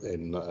low.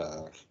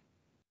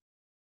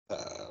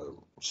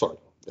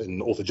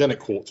 In orthogenic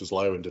quartz is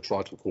low, in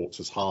detrital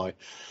quartz is high.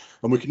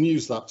 And we can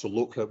use that to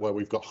look at where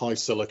we've got high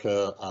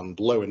silica and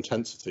low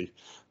intensity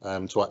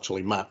to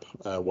actually map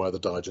where the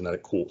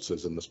diagenetic quartz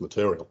is in this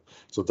material.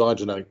 So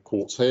diagenetic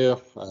quartz here,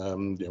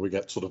 we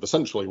get sort of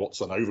essentially what's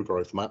an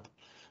overgrowth map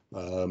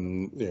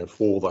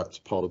for that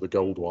part of the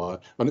Goldwyer.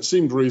 And it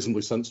seemed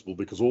reasonably sensible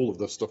because all of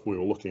the stuff we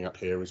were looking at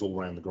here is all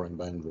around the grain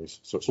boundaries.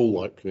 So it's all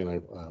like,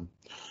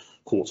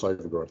 quartz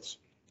overgrowths.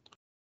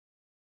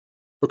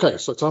 Okay,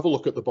 so to have a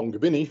look at the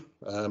Bongabinni,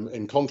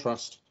 in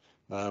contrast,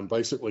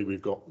 basically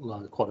we've got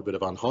quite a bit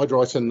of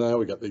anhydrite in there.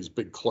 We get these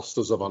big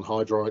clusters of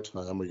anhydrite,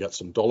 and we get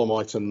some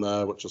dolomite in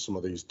there, which are some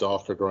of these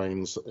darker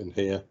grains in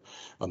here.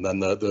 And then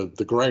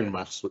the grain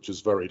mass, which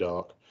is very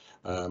dark,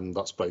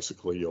 that's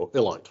basically your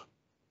illite.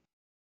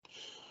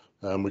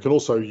 We can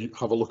also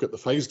have a look at the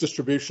phase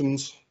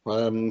distributions,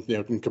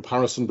 in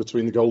comparison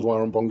between the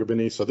Goldwyer and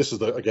Bongabinni. So this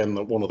is again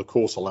one of the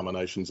coarser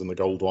laminations in the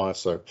Goldwyer.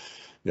 So,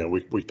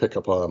 we pick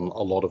up a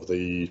lot of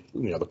the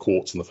the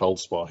quartz and the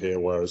feldspar here,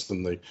 whereas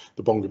in the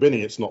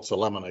Bongabinni it's not so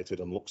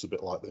laminated and looks a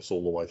bit like this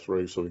all the way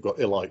through. So we've got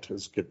illite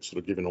as sort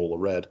of giving all the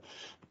red,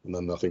 and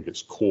then I think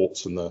it's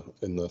quartz in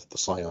the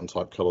cyan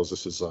type colours.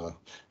 This is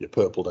your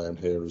purple down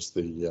here is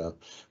the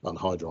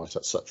anhydrite,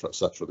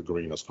 etc., the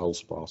green as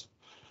feldspars.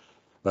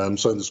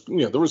 So there's,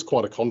 there is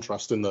quite a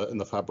contrast in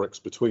the fabrics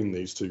between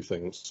these two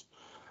things.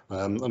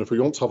 And if we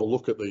want to have a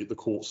look at the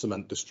quartz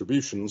cement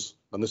distributions,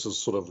 and this is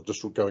sort of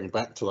just going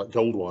back to that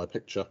Goldwyer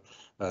picture.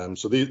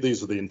 So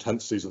these are the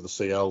intensities of the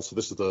CL. So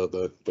this is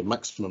the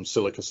maximum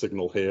silica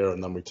signal here,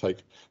 and then we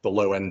take the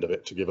low end of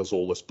it to give us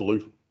all this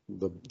blue,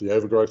 the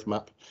overgrowth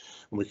map.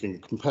 And we can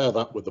compare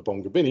that with the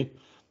Bongabinni,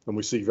 and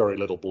we see very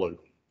little blue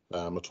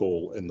at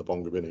all in the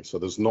Bongabinni. So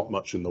there's not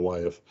much in the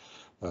way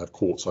of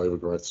quartz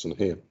overgrowths in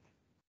here.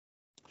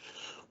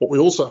 What we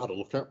also had a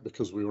look at,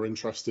 because we were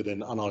interested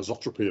in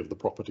anisotropy of the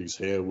properties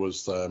here,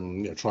 was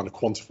trying to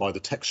quantify the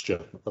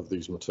texture of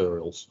these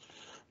materials.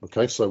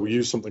 Okay, so we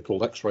used something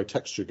called X-ray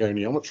texture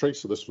goniometry.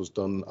 So this was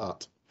done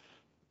at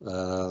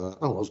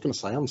I was going to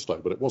say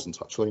ANSTO, but it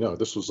wasn't actually. No,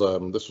 this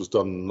was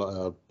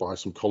done by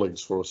some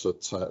colleagues for us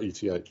at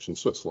ETH in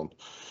Switzerland.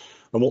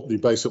 And what you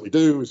basically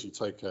do is you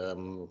take a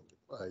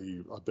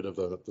bit of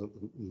the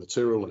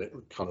material, and it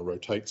kind of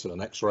rotates in an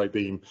X-ray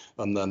beam,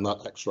 and then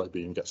that X-ray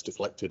beam gets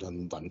deflected,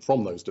 and then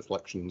from those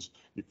deflections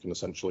you can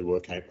essentially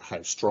work out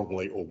how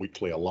strongly or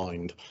weakly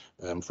aligned,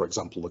 for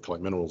example, the clay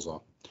minerals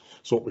are.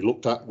 So what we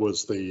looked at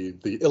was the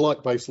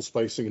illite basal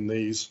spacing in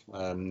these,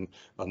 and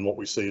what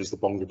we see is the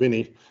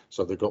Bongabinni.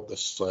 So they've got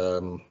this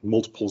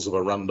multiples of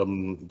a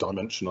random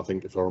dimension, I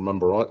think, if I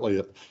remember rightly,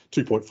 at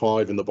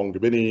 2.5 in the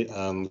Bongabinni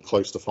and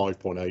close to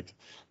 5.8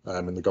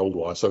 in the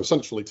Goldwyer. So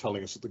essentially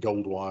telling us that the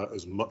Goldwyer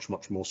is much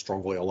more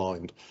strongly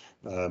aligned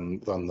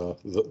than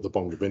the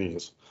Bongabinni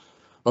is.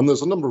 And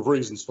there's a number of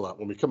reasons for that.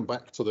 When we come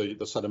back to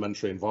the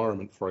sedimentary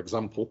environment, for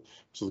example,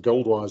 so the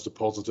Goldwyer is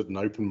deposited in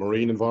open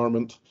marine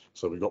environment.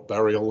 So we've got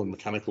burial and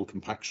mechanical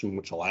compaction,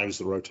 which allows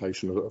the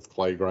rotation of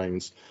clay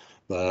grains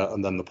there,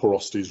 and then the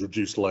porosity is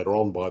reduced later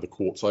on by the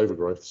quartz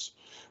overgrowths.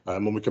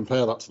 When we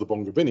compare that to the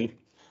Bongabinni,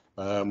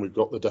 we've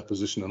got the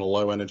deposition in a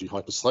low energy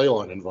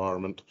hypersaline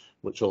environment,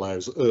 which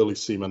allows early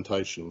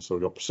cementation. So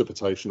we've got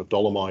precipitation of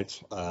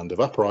dolomite and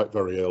evaporite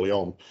very early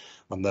on,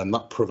 and then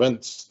that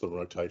prevents the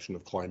rotation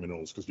of clay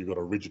minerals because you've got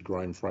a rigid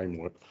grain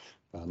framework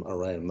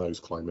around those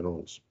clay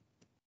minerals.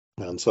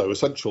 And so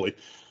essentially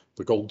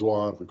the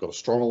Goldwyer, we've got a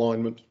strong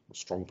alignment, a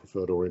strong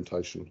preferred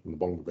orientation, and the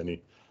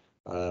Bongabinni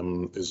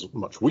is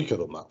much weaker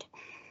than that.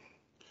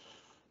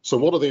 So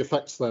what are the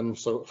effects then?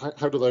 So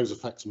how do those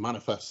effects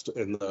manifest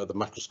in the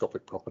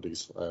macroscopic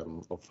properties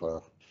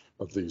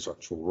of these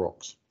actual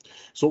rocks?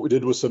 So what we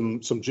did was some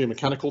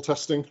geomechanical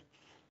testing.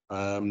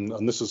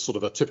 And this is sort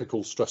of a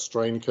typical stress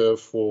strain curve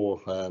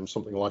for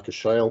something like a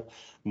shale.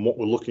 And what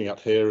we're looking at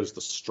here is the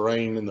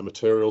strain in the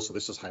material. So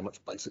this is how much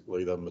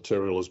basically the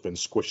material has been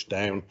squished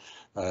down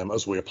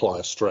as we apply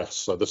a stress.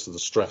 So this is the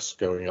stress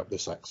going up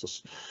this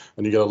axis.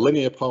 And you get a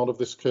linear part of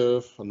this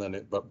curve, and then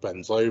it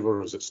bends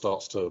over as it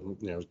starts to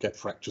get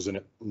fractures in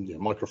it,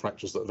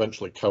 microfractures that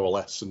eventually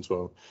coalesce into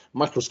a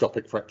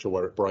macroscopic fracture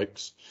where it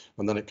breaks.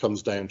 And then it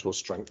comes down to a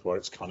strength where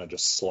it's kind of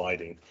just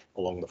sliding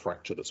along the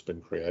fracture that's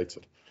been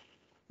created.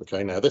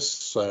 Okay, now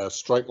this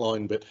straight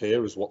line bit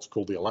here is what's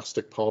called the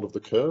elastic part of the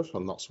curve,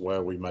 and that's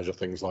where we measure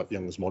things like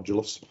Young's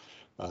modulus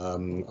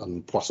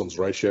and Poisson's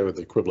ratio,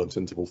 the equivalent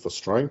interval for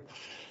strain.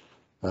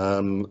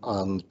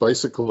 And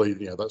basically,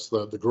 that's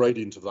the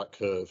gradient of that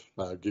curve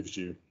gives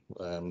you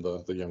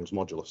the Young's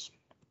modulus.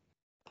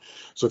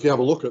 So if you have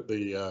a look at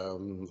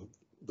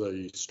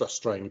the stress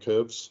strain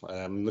curves,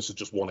 this is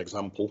just one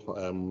example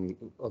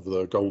of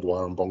the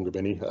Goldwyer and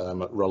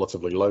Bongabinni at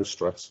relatively low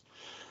stress.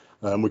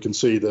 We can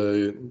see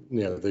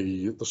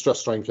the stress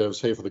strain curves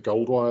here for the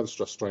Goldwyer. The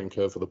stress strain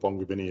curve for the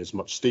Bongabinni is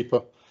much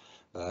steeper.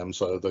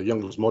 So the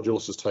Young's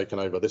modulus has taken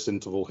over this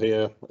interval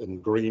here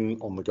in green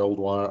on the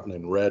Goldwyer and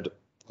in red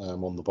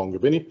on the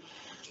Bongabinni.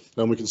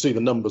 And we can see the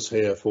numbers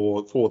here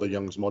for the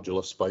Young's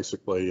modulus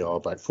basically are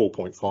about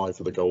 4.5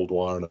 for the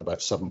Goldwyer and about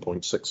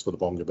 7.6 for the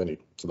Bongabinni.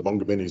 So the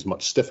Bongabinni is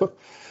much stiffer,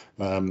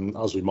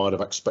 as we might have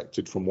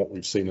expected from what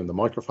we've seen in the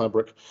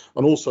microfabric,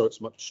 and also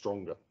it's much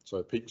stronger.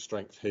 So peak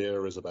strength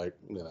here is about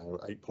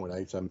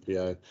 8.8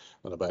 MPa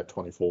and about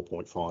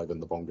 24.5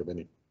 in the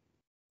Bongabinni.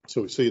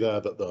 So we see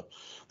there that the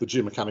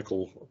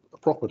geomechanical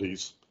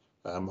properties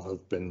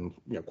have been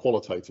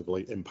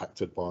qualitatively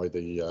impacted by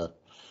the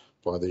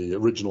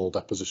original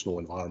depositional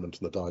environment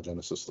and the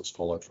diagenesis that's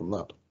followed from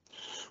that.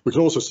 We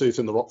can also see it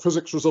in the rock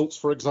physics results,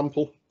 for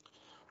example.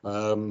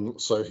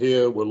 So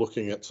here we're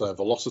looking at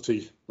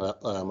velocity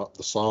up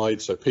the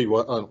side, so P,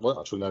 well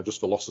actually no,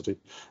 just velocity,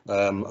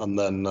 and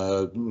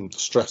then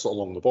stress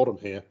along the bottom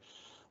here.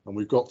 And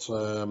we've got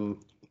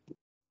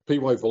P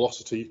wave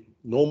velocity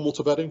normal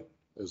to bedding,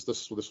 is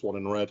this one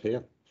in red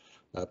here.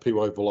 P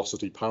wave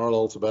velocity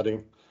parallel to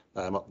bedding.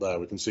 Up there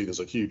we can see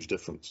there's a huge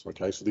difference.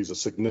 Okay, so these are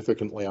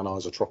significantly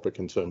anisotropic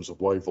in terms of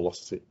wave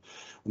velocity,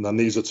 and then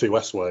these are two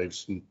S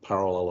waves,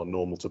 parallel and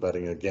normal to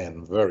bedding.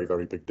 Again, very,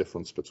 very big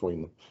difference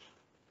between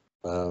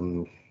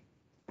them.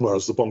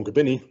 Whereas the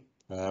Bongabinni,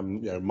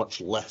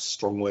 much less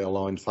strongly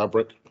aligned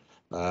fabric,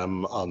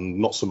 and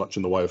not so much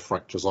in the way of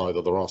fractures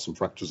either. There are some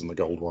fractures in the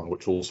Goldwyer,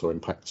 which also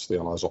impacts the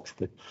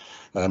anisotropy.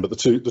 But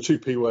the two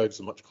P waves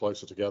are much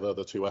closer together.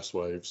 The two S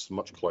waves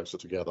much closer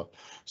together.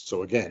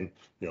 So again,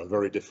 a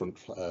very different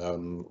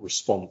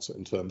response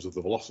in terms of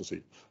the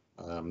velocity,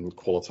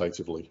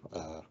 qualitatively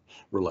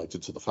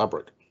related to the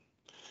fabric.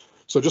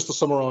 So just to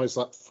summarise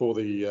that for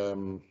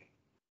the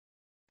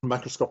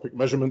macroscopic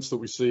measurements that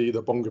we see,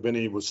 the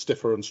Bongabinni was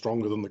stiffer and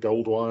stronger than the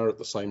Goldwyer at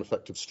the same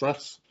effective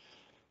stress.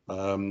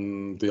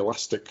 The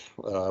elastic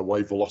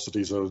wave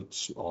velocities are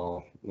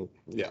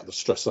the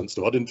stress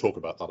sensitive. I didn't talk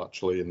about that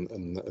actually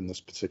in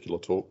this particular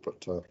talk,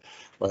 but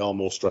they are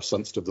more stress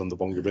sensitive than the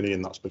Bongabinni,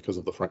 and that's because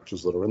of the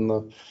fractures that are in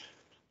there.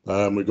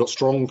 We've got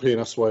strong P and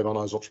S wave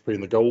anisotropy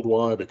in the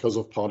Goldwyer because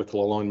of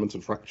particle alignment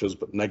and fractures,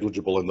 but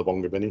negligible in the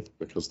Bongabinni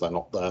because they're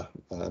not there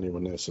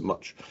anywhere near so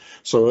much.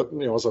 So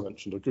as I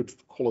mentioned, a good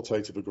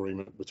qualitative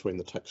agreement between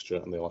the texture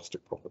and the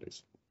elastic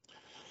properties.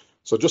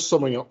 So just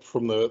summing up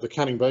from the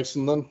Canning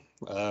Basin then,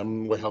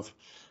 we have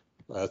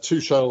two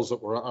shales that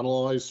were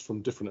analysed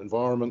from different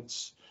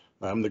environments.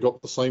 They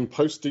got the same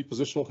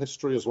post-depositional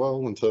history as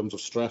well in terms of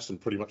stress and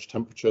pretty much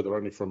temperature. They're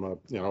only from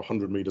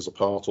 100 metres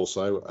apart or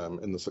so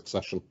in the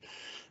succession.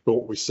 But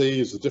what we see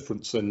is a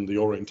difference in the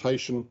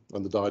orientation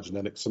and the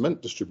diagenetic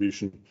cement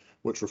distribution,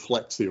 which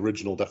reflects the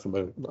original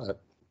depositional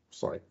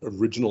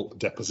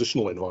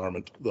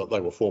environment that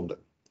they were formed in.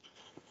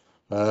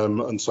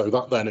 And so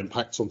that then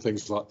impacts on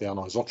things like the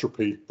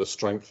anisotropy, the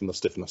strength and the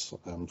stiffness,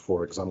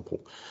 for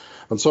example.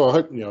 And so I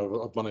hope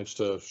I've managed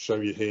to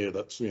show you here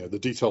that the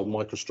detailed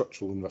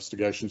microstructural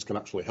investigations can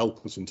actually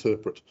help us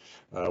interpret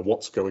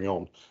what's going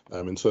on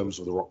in terms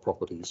of the rock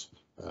properties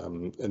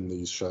in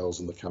these shales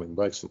in the Canning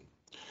Basin.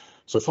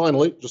 So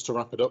finally, just to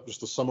wrap it up,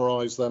 just to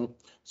summarise them,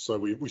 so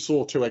we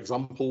saw two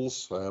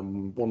examples,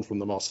 one from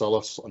the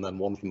Marcellus and then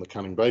one from the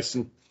Canning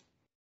Basin.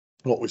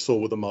 What we saw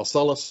with the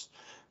Marcellus,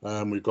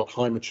 we've got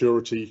high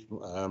maturity,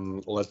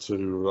 led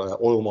to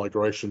oil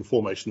migration,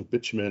 formation of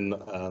bitumen,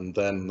 and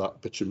then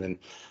that bitumen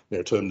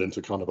turned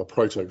into kind of a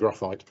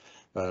proto-graphite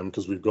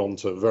because we've gone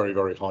to very,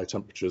 very high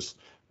temperatures,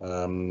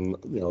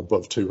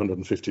 above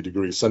 250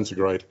 degrees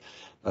centigrade.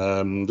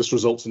 This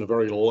results in a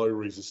very low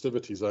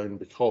resistivity zone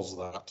because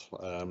that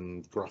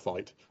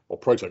graphite, or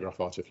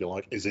proto-graphite if you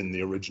like, is in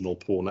the original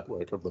pore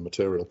network of the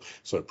material.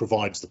 So it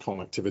provides the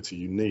conductivity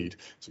you need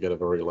to get a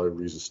very low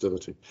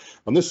resistivity.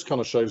 And this kind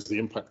of shows the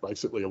impact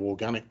basically of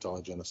organic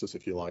diagenesis,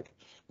 if you like,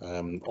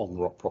 on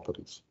rock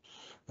properties.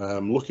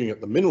 Looking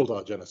at the mineral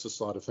diagenesis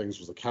side of things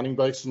was the Canning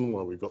Basin,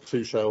 where we've got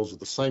two shales with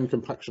the same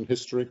compaction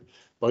history,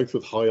 both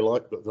with high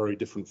illite but very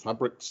different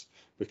fabrics.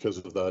 because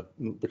of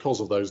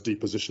those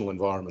depositional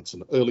environments,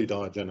 and early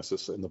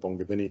diagenesis in the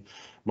Bongabinni,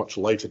 much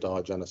later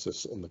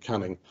diagenesis in the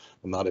Canning,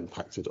 and that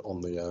impacted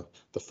on the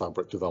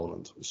fabric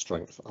development,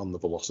 strength, and the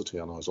velocity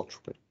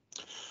anisotropy.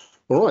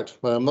 All right,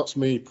 that's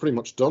me pretty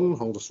much done.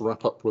 I'll just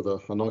wrap up with a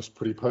nice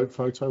pretty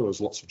photo, as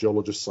lots of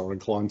geologists are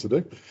inclined to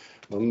do.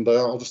 And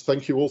I'll just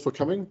thank you all for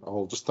coming.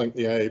 I'll just thank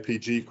the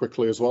AAPG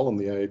quickly as well, and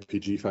the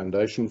AAPG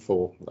Foundation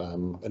for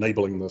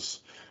enabling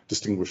this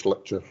distinguished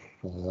lecture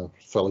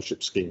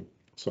fellowship scheme.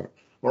 So,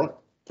 all right,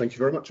 thank you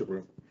very much,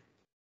 everyone.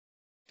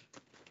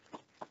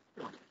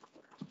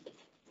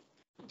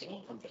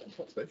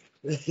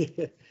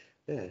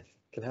 Yeah,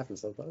 can happen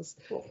sometimes.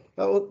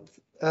 Well,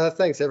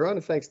 thanks everyone,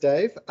 and thanks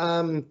Dave.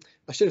 I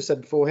should have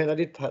said beforehand, I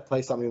did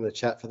play something in the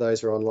chat for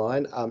those who are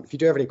online. If you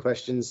do have any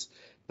questions,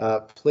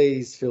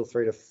 please feel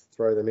free to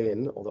throw them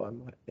in, although I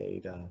might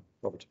need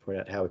Robert to point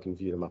out how we can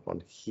view them up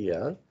on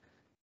here.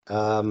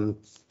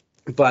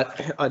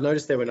 But I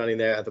noticed there were none in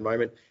there at the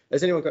moment.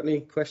 Has anyone got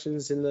any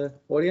questions in the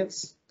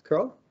audience?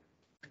 Carol?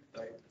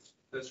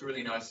 Those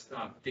really nice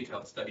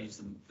detailed studies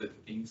and the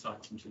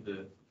insights into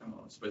the, I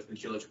suppose, the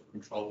geological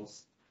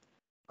controls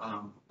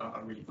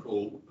are really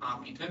cool.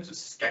 In terms of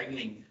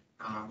scaling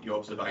your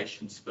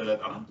observations further,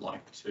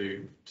 like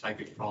to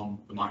take it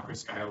from the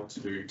microscale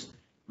to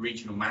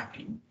regional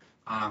mapping,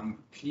 can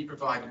you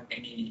provide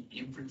any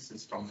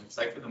inferences from it?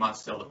 Say for the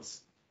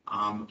Marcellus,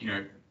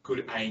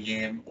 could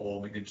AEM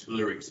or the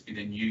tellurics be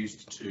then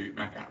used to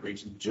map out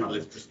regions from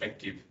Charlie's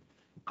perspective?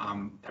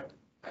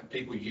 Have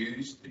people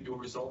used your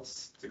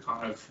results to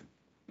kind of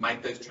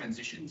make those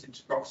transitions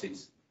into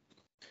proxies?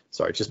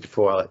 Sorry, just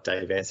before I let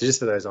Dave answer, just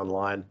for those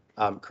online,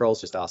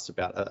 Carol's just asked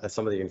about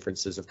some of the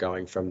inferences of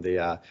going from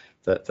the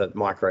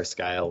micro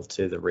scale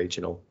to the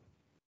regional.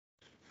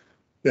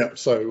 Yeah,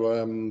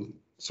 so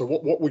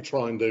what we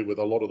try and do with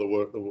a lot of the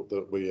work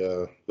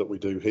that we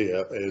do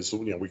here is,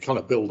 we kind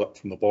of build up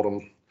from the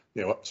bottom,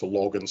 up to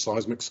log and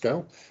seismic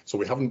scale. So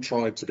we haven't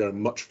tried to go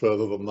much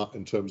further than that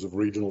in terms of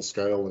regional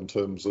scale, in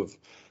terms of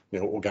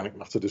organic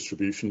matter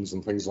distributions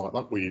and things like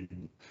that.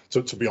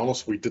 So to be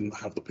honest, we didn't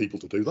have the people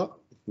to do that,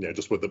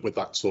 just with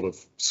that sort of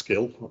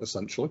skill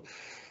essentially.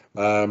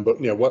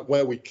 But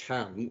where we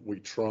can, we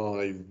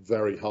try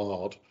very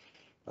hard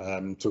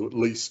to at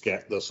least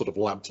get the sort of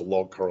lab to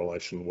log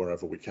correlation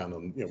wherever we can,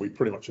 and we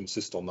pretty much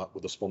insist on that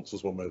with the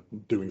sponsors when we're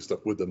doing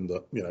stuff with them,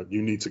 that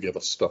you need to give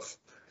us stuff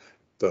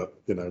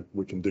that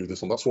we can do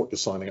this, and that's what you're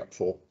signing up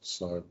for.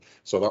 So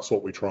that's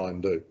what we try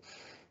and do.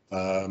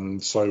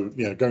 So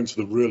going to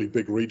the really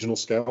big regional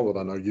scale that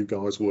I know you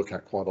guys work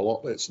at quite a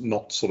lot, it's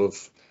not sort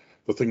of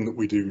the thing that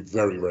we do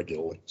very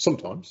regularly.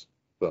 Sometimes,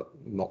 but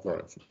not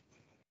very often.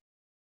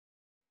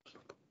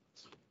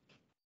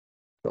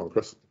 Go on,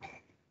 Chris.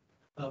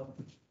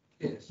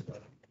 Yes,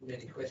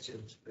 many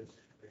questions, but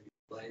maybe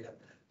later.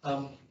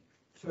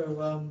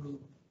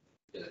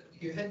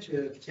 You had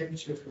your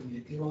temperature from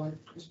your illite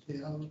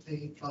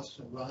crystallinity plus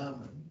the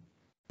Raman.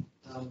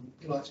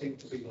 Illite seemed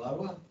to be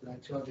lower,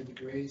 200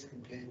 degrees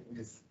compared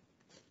with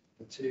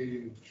the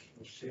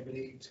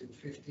 270,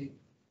 250.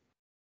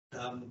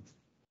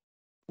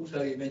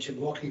 Also, you mentioned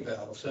Rocky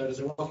Valve. So does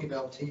a Rocky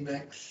Valve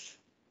Tmax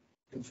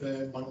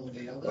confirm one or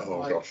the other?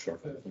 Oh gosh, sure.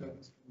 From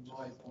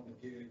my point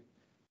of view,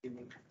 it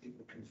would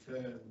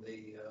confirm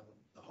the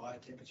higher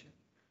temperature.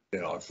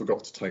 Yeah, I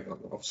forgot to take that.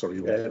 Oh,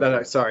 sorry.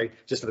 No, sorry.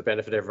 Just for the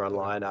benefit of everyone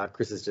online,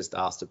 Chris has just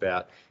asked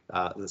about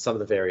some of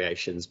the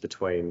variations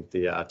between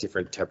the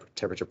different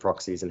temperature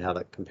proxies and how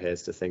that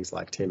compares to things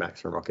like Tmax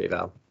from Rocky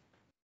Valve.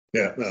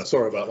 Yeah, no,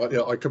 sorry about that.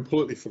 Yeah, I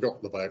completely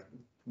forgot about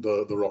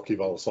the Rocky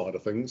Valve side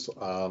of things,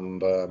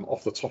 and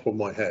off the top of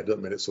my head, I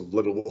mean, it's a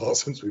little while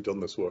since we've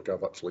done this work.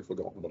 I've actually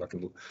forgotten, but I can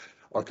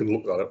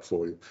look that up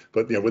for you.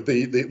 But with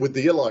the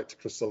illite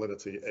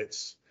crystallinity,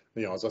 it's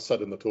as I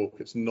said in the talk,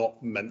 it's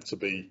not meant to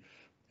be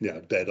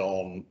dead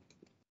on.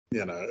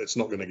 It's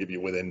not going to give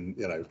you within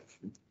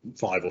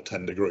 5 or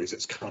 10 degrees.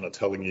 It's kind of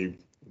telling you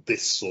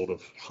this sort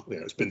of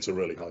it's been to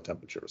really high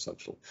temperature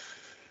essentially.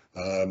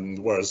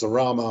 Whereas the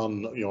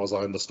Raman, as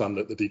I understand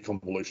it, the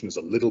deconvolution is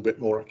a little bit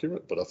more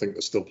accurate, but I think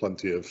there's still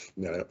plenty of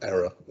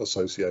error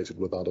associated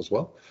with that as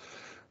well.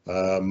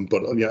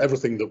 But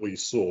everything that we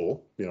saw,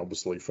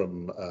 obviously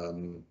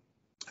from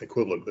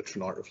equivalent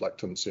vitrinite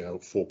reflectance,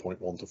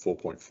 4.1 to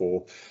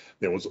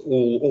 4.4, was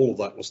all of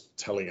that was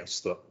telling us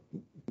that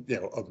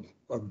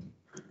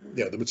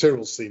the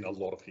material's seen a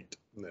lot of heat,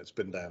 and it's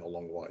been down a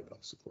long way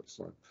basically.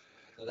 So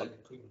that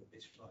equivalent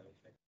vitrinite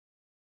effect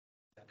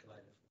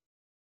calculated.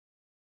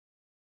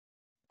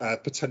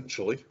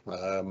 Potentially.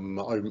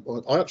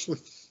 I actually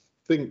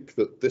think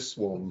that this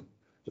one,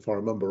 if I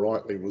remember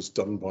rightly, was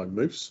done by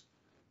Moose,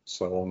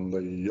 so on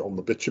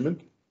the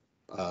bitumen,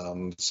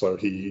 and so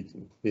he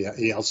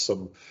has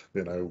some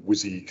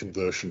whizzy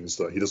conversions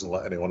that he doesn't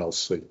let anyone else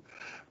see,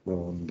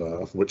 and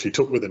which he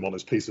took with him on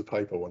his piece of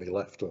paper when he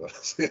left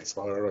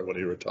CSIRO when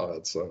he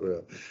retired.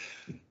 So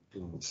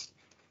yeah.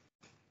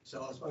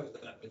 So I suppose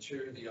that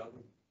maturity I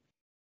would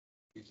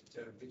use the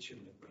term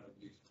bitumen, but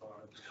I'd use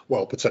fire.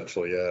 Well,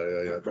 potentially,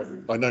 yeah. But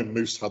I know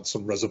Moose had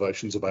some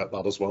reservations about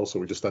that as well, so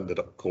we just ended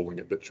up calling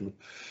it bitumen.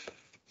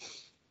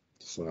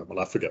 So, well,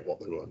 I forget what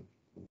they were.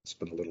 It's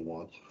been a little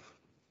while.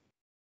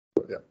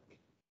 But yeah.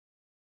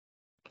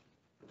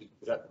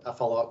 Is that a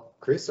follow-up,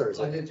 Chris, or is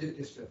So it?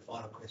 just a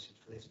final question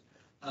for this.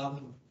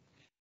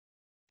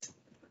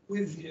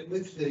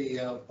 With the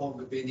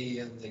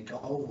Bongabinni and the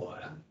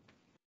Goldwyer,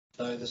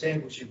 so the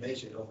samples you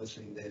measured,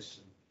 obviously there's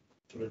some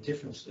sort of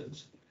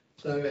differences.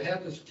 So how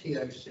does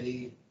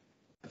TOC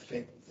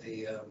affect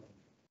the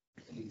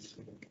these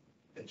sort of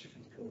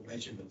petrophysical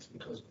measurements?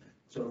 Because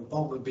sort of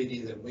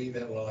Bongabinni that we've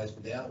analysed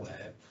in our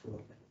lab for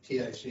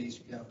TOCs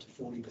go up to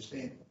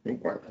 40%,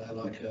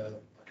 like a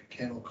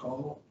cannel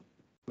coal,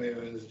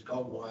 whereas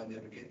Goldwyer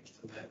never gets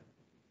to that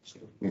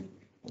sort of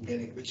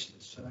organic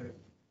richness. So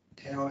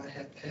how does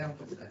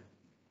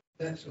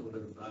that sort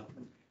of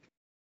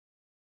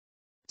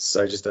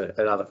So just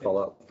another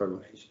follow-up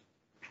from,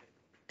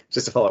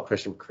 just a follow-up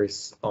question,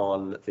 Chris,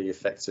 on the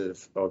effects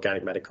of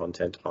organic matter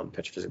content on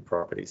petrophysical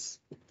properties.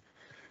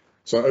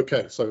 So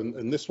okay, so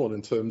in this one,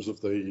 in terms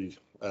of the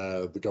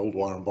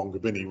Goldwyer and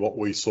Bongabinni, what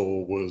we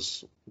saw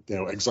was, you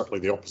know, exactly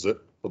the opposite,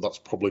 but that's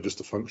probably just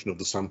a function of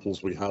the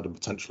samples we had and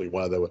potentially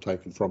where they were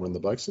taken from in the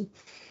basin.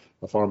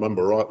 If I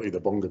remember rightly, the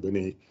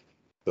Bongabinni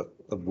that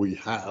we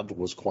had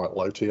was quite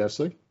low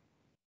TOC,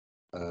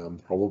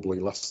 probably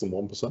less than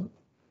 1%.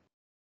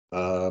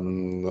 So,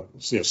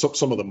 you know,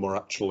 some of them were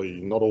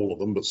actually, not all of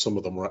them, but some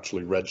of them were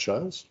actually red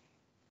shales.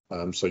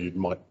 So you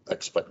might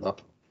expect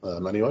that.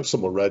 Anyway,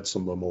 some were red,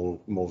 some were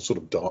more sort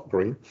of dark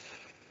green.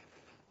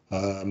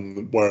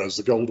 Whereas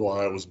the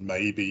Goldwyer was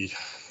maybe,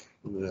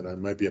 you know,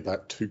 maybe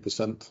about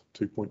 2%,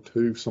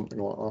 2.2, something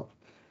like that.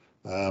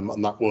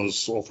 And that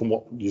was, or from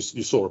what you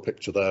saw a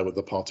picture there with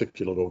the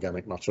particulate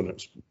organic matter,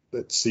 and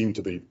it seemed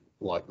to be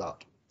like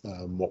that.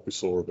 What we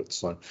saw of it,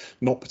 so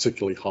not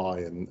particularly high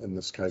in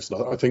this case.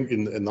 I think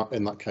in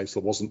that case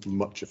there wasn't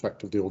much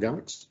effect of the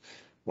organics,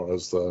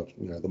 whereas the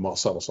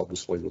Marcellus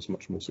obviously was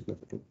much more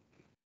significant.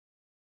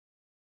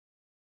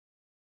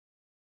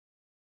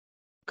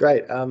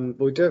 Great.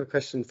 We do have a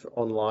question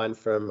online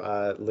from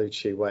Lu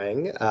Chi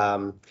Wang.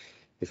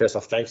 First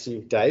off, thanks you,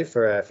 Dave,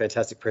 for a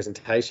fantastic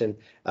presentation,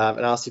 and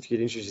asked if you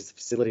could introduce the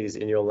facilities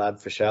in your lab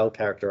for shale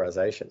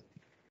characterization.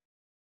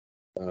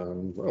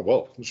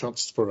 Well, a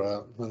chance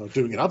for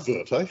doing an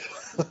advert, eh?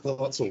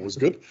 That's always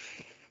good.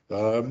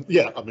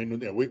 Yeah, I mean, you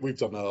know, we've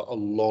done a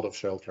lot of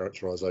shale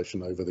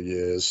characterization over the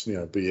years, you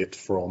know, be it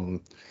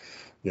from,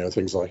 you know,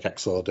 things like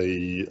XRD,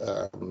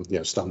 you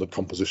know, standard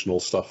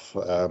compositional stuff,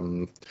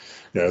 you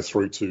know,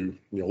 through to,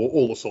 you know,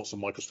 all the sorts of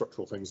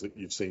microstructural things that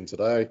you've seen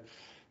today.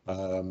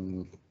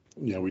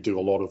 You know, we do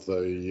a lot of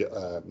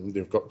the,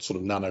 you've got sort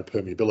of nano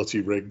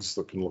permeability rigs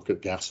that can look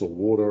at gas or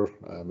water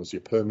as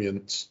your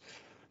permeants.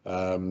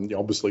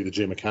 Obviously the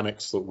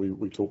geomechanics that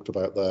we talked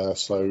about there.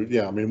 So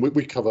yeah, I mean,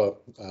 we cover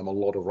a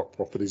lot of rock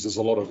properties. There's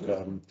a lot of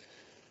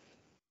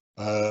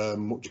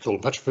what do you call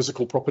them,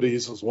 petrophysical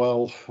properties as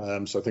well.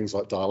 So things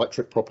like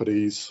dielectric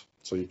properties.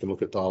 So you can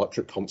look at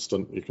dielectric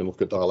constant, you can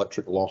look at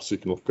dielectric loss, you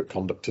can look at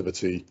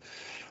conductivity,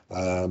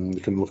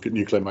 you can look at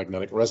nuclear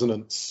magnetic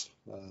resonance,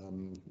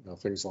 you know,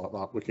 things like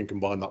that. We can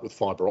combine that with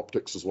fiber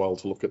optics as well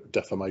to look at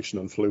deformation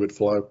and fluid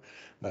flow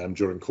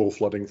during core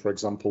flooding, for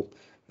example.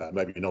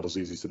 Maybe not as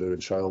easy to do in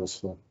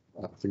shales,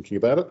 thinking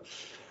about it.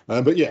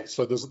 But yeah,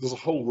 so there's a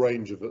whole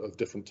range of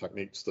different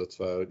techniques that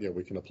you know,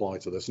 we can apply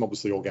to this, and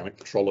obviously organic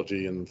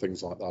petrology and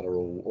things like that are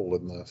all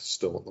in there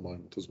still at the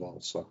moment as well.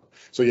 So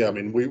yeah, I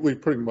mean, we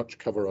pretty much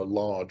cover a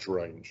large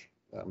range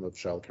of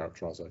shale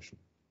characterization.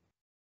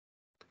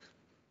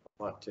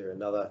 Might do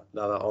another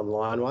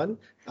online one.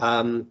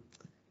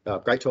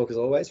 Great talk as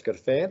always. You've got a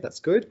fan, that's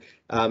good.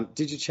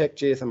 Did you check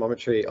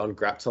geothermometry on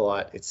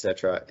graptolite,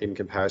 etc., in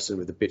comparison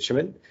with the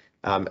bitumen?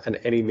 And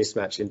any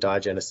mismatch in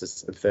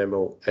diagenesis and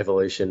thermal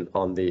evolution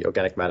on the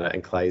organic matter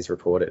and clays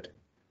reported?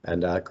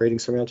 And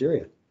greetings from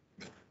Algeria.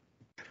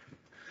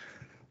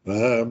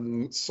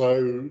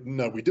 So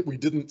no, we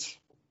didn't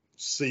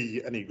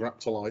see any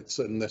graptolites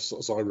in this,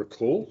 as I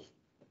recall.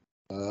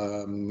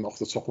 Off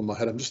the top of my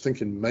head, I'm just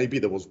thinking maybe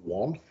there was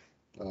one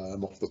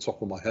off the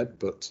top of my head,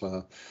 but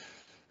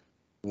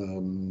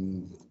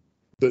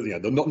yeah,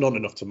 not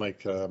enough to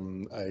make a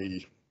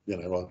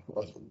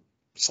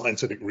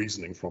scientific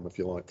reasoning from, if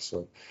you like.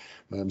 So,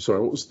 sorry,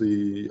 what was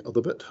the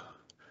other bit?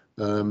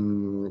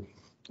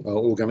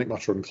 Organic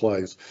matter and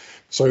clays.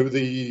 So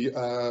the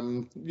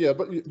yeah,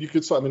 but you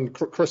could say, I mean,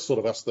 Chris sort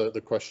of asked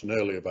the question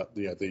earlier about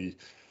the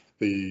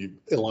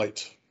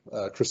illite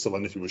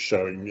crystallinity was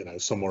showing, you know,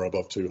 somewhere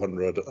above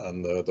 200,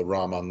 and the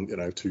Raman, you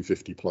know,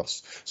 250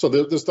 plus. So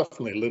there's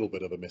definitely a little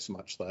bit of a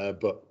mismatch there,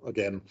 but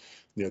again,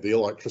 you know, the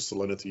illite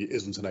crystallinity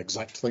isn't an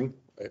exact thing.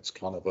 It's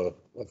kind of a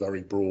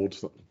very broad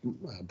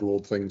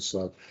thing.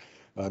 So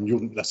you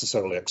wouldn't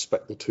necessarily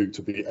expect the two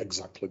to be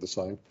exactly the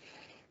same.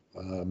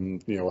 You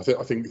know,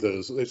 I think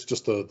it's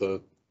just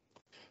the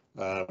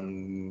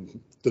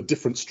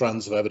different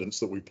strands of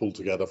evidence that we pulled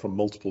together from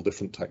multiple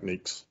different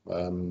techniques,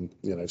 you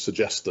know,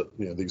 suggest that,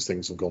 you know, these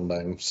things have gone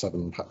down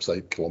 7, perhaps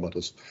 8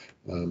 kilometres,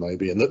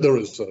 maybe, and that there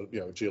is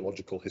you know,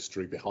 geological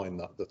history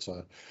behind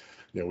that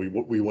you know,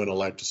 we weren't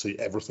allowed to see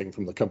everything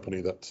from the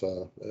company that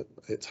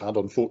it had,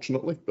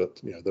 unfortunately, but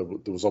you know,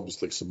 there was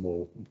obviously some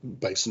more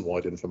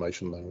basin-wide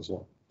information there as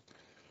well.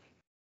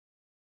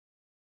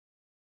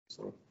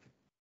 So.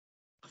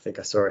 I think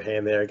I saw a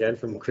hand there again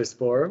from Chris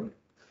Borum.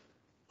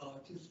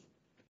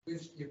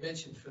 You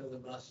mentioned for the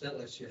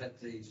Marcellus, you had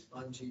the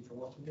spongy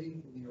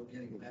porosity in the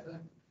organic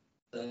matter.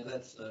 So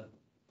that's a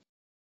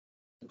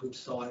good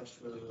site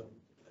for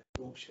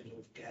absorption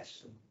of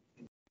gas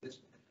and this.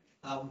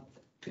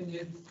 Can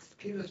you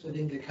give us an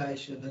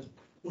indication? And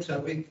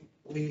also,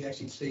 we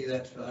actually see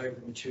that for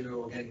over mature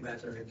organic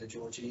matter in the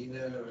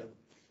Georgina and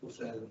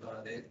also the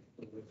Barnett.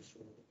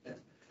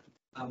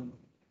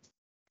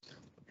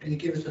 Can you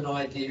give us an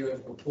idea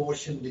of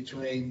proportion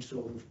between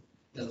sort of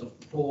the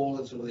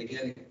pores or the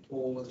organic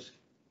pores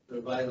that are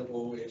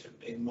available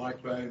in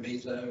micro,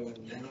 meso,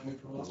 and nano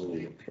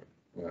porosity?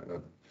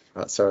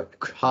 So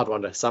hard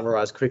one to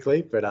summarise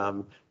quickly, but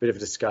bit of a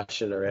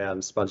discussion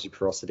around spongy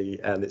porosity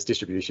and its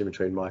distribution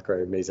between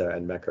micro, meso,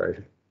 and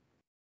macro.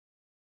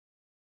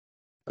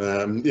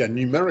 Yeah,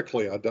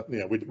 numerically,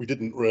 we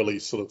didn't really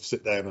sort of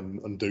sit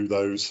down and do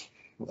those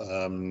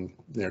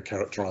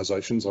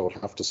characterizations, I would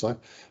have to say.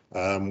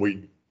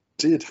 We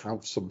did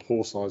have some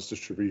pore size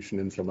distribution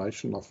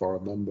information, if I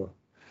remember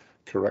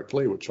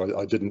correctly, which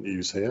I didn't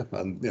use here.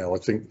 And I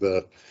think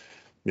that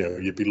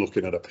you'd be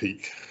looking at a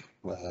peak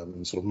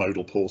sort of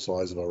modal pore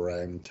size of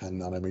around 10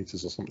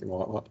 nanometers or something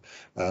like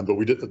that. But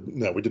we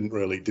didn't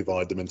really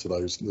divide them into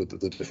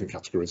the different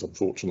categories,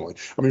 unfortunately.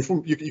 I mean,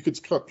 you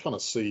could kind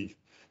of see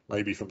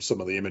maybe from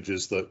some of the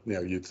images that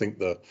you'd think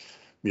that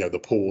the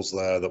pores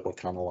there that were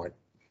kind of like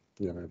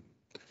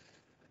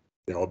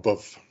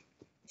above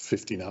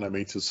 50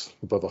 nanometers,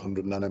 above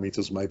 100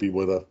 nanometers, maybe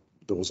where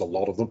there was a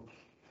lot of them.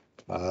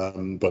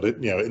 But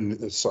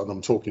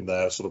I'm talking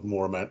there sort of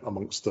more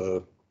amongst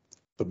the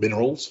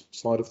minerals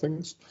side of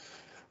things.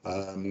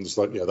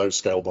 So those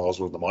scale bars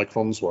were in the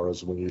microns,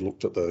 whereas when you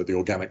looked at the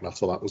organic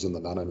matter, that was in the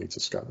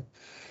nanometer scale.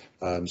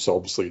 So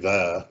obviously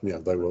there,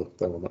 they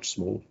were much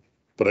smaller.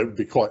 But it would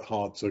be quite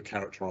hard to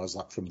characterize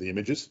that from the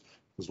images,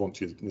 because once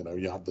you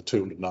had the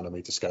 200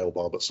 nanometer scale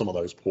bar, but some of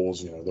those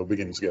pores, they're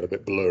beginning to get a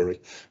bit blurry,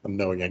 and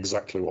knowing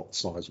exactly what the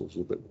size was a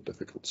bit more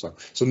difficult. So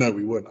no,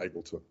 we weren't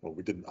able to, well,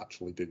 we didn't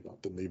actually do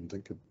that. Didn't even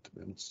think of it, to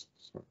be honest.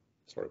 So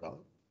sorry about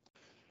that.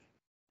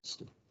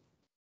 Just a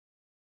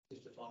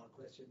final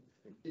question.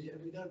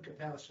 Have you done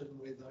comparison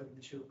with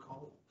mature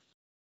coals,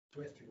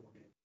 terrestrial?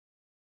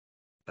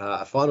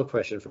 A final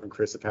question from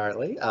Chris,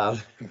 apparently.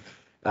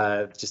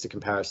 Just a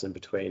comparison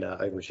between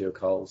mature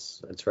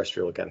coals and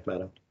terrestrial organic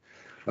matter.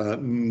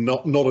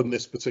 Not in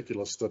this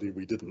particular study,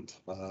 we didn't.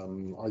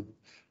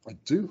 I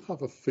do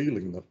have a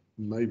feeling that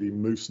maybe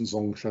Moose and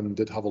Zongshen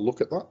did have a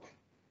look at that,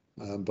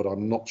 but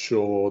I'm not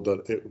sure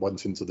that it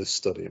went into this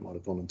study. It might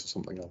have gone into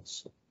something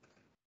else.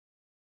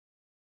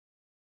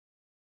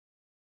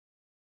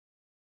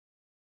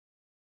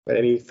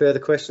 Any further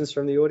questions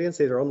from the audience,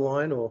 either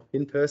online or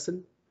in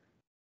person?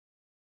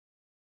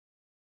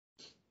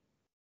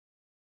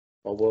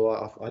 Oh,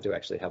 well, I do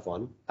actually have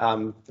one.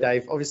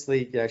 Dave,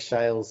 obviously,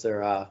 shales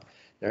are a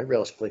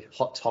relatively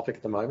hot topic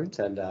at the moment,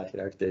 and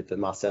the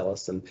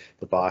Marcellus and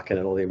the Barken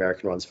and all the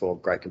American ones form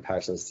great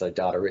comparisons, so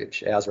data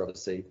rich. Ours are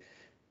obviously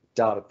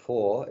data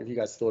poor. Have you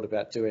guys thought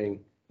about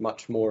doing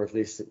much more of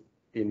this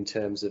in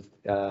terms of,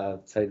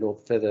 say,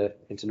 further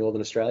into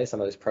Northern Australia,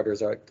 some of those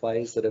proterozoic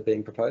plays that are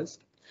being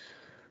proposed?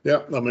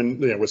 Yeah, I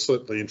mean, we're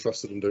certainly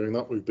interested in doing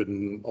that. We've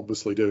been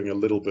obviously doing a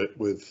little bit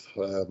with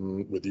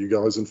you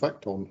guys, in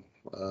fact, on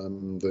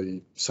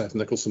the South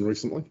Nicholson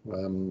recently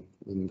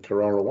in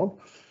Carrara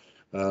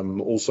 1.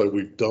 Also,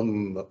 we've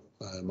done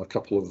a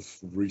couple of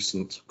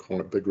recent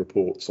quite big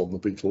reports on the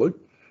Beetaloo.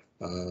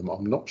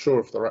 I'm not sure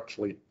if they're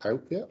actually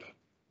out yet.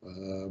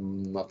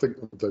 I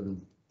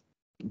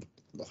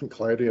think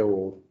Claudia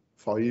or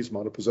Faiz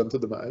might have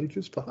presented them at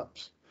Ages,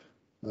 perhaps.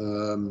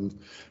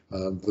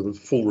 The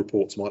full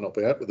reports might not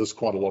be out, but there's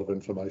quite a lot of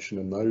information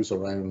in those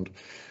around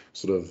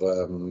sort of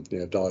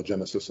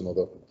diagenesis and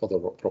other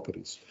rock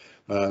properties.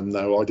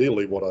 Now,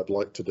 ideally, what I'd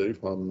like to do,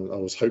 I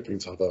was hoping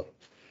to have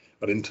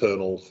an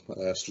internal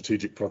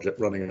strategic project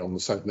running on the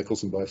South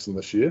Nicholson Basin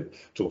this year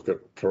to look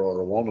at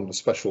Carrara 1, and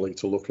especially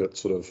to look at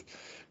sort of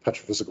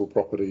petrophysical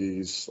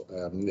properties,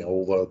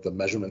 all the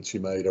measurements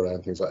you made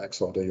around things like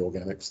XRD,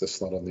 organics, this,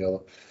 that, and the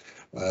other.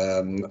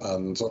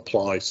 And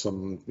apply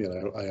some,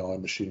 AI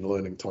machine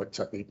learning type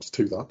techniques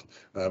to that.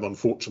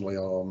 Unfortunately,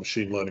 our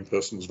machine learning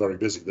person was very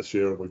busy this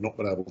year, and we've not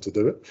been able to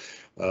do it.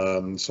 But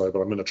I'm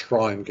going to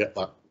try and get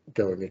that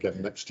going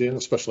again next year,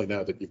 especially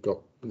now that you've got,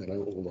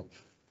 all the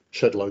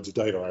shed loads of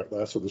data out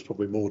there. So there's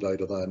probably more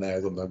data there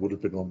now than there would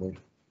have been when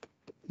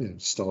we,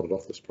 started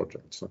off this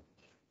project. So.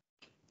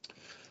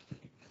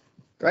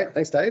 Great,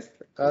 thanks, Dave.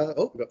 We've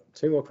got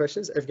 2 more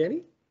questions.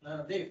 Evgeny?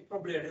 Dave,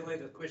 probably a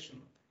related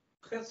question.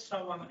 Has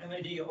someone an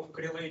idea of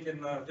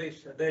correlating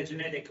this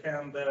diagenetic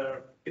and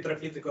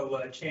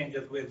petrophysical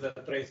changes with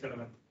trace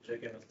element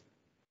geochemistry?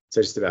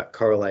 So just about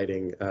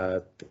correlating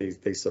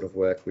these sort of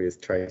work with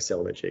trace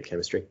element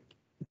geochemistry.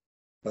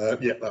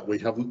 Yeah, we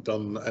haven't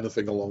done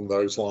anything along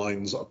those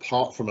lines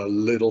apart from a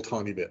little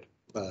tiny bit.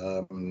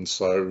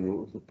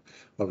 So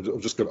I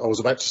was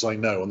about to say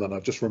no, and then I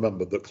just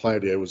remembered that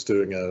Claudio was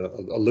doing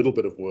a little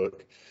bit of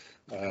work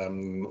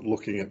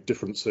looking at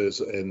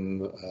differences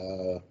in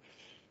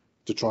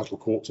detrital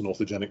quartz and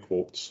orthogenic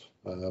quartz,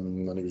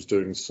 and he was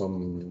doing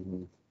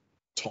some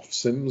TOF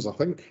sims, I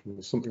think,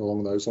 something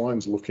along those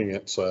lines, looking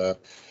at I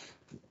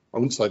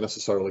wouldn't say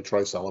necessarily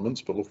trace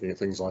elements, but looking at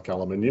things like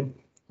aluminium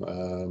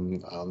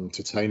and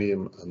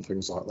titanium and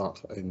things like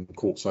that in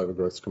quartz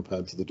overgrowths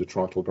compared to the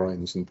detrital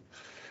grains. And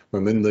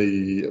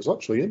it was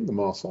actually in the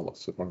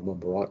Marcellus, if I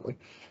remember rightly,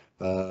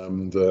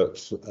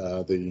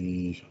 that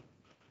the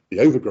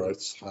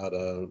overgrowths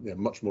had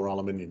much more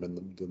aluminium in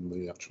them than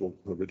the actual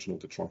original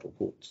detrital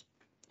quartz.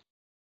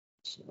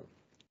 So.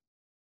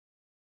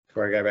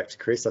 Before I go back to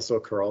Chris, I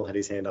saw Carol had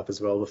his hand up as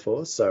well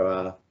before.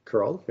 So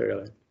Carol, you're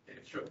going to... Yeah,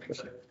 sure.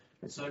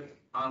 So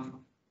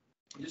I'm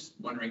just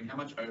wondering how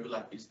much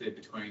overlap is there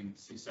between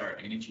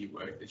CSIRO energy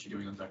work that you're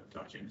doing on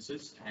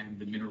Diagenesis and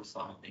the mineral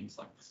side of things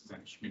like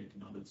Susanne Schmidt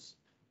and others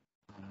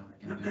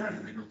in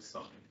the mineral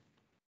side?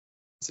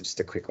 So just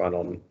a quick one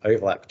on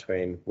overlap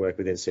between work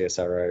within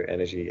CSIRO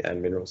energy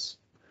and minerals.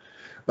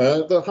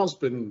 There has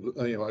been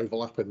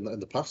overlap in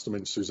the past. I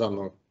mean,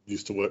 Susanne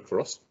used to work for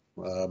us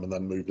and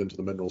then moved into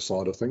the mineral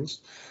side of things.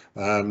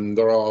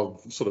 There are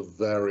sort of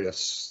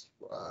various,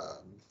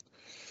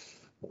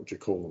 what would you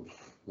call them?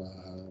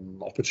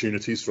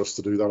 Opportunities for us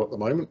to do that at the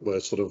moment. We're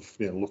sort of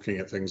looking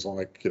at things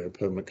like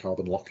permanent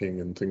carbon locking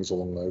and things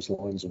along those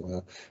lines,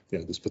 where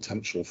there's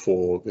potential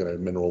for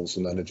minerals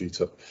and energy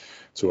to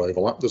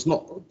overlap. There's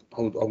not,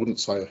 I wouldn't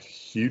say a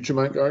huge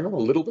amount going on, a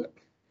little bit.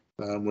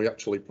 We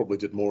actually probably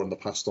did more in the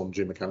past on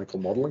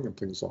geomechanical modelling and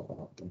things like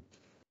that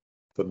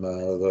than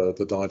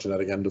the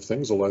diagenetic end of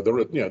things.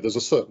 Although there's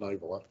a certain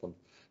overlap. And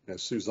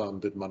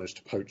Suzanne did manage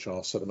to poach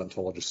our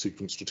sedimentologist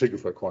sequence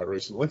stratigrapher quite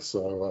recently,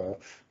 so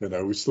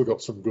we've still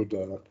got some good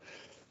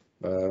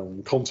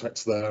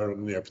contacts there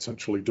and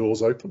potentially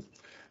doors open.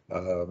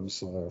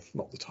 So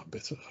not that I'm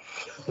bitter,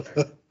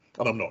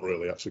 and I'm not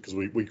really actually, because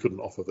we couldn't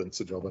offer Vince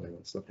a job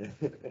anyway, so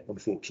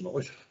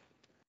unfortunately.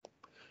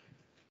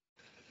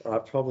 All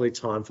right, probably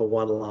time for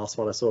one last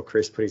one. I saw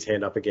Chris put his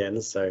hand up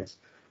again, so.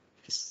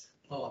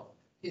 Oh,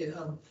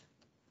 yeah.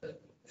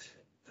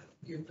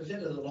 You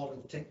presented a lot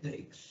of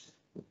techniques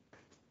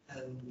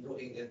and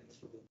looking at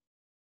sort of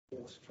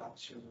pore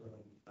structure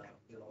and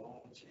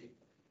mineralogy.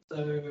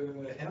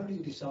 So how do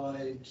you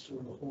decide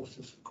sort of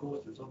horses for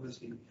courses?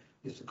 Obviously,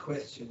 it's a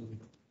question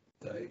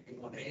that you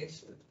want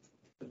answered,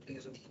 but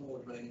there's a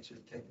broad range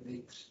of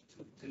techniques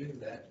to do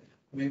that.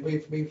 I mean,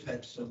 we've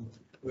had some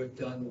work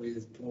done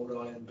with broad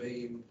iron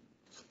beam,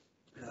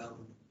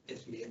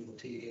 SEM or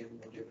TM,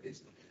 whatever it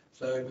is.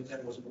 So, but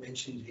that wasn't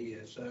mentioned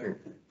here. So,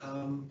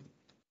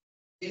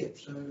 yeah.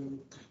 So,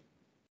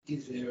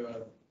 is there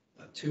a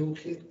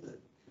toolkit that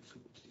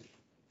you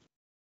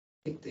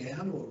pick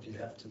down, or do you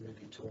have to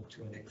really talk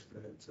to an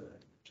expert?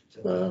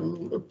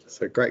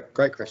 So great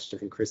question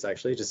from Chris,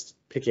 actually, just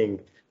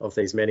picking of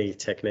these many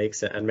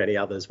techniques and many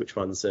others, which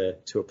ones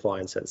to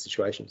apply in certain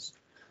situations.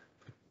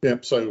 Yeah,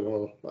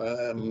 so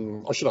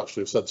I should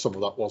actually have said some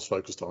of that was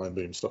focused iron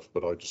beam stuff,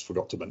 but I just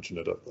forgot to mention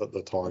it at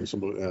the time.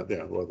 Some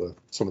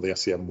of the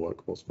SEM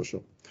work was for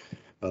sure.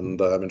 And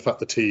in fact,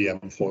 the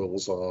TEM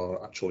foils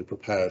are actually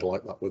prepared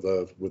like that with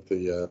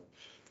the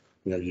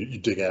you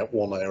dig out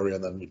one area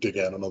and then you dig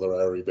out another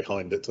area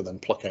behind it, and then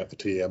pluck out the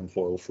TEM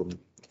foil from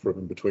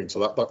in between. So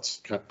that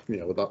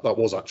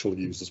was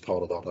actually used as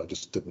part of that. I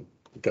just didn't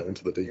go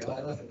into the detail.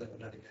 Yeah, I think that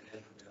would only be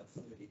about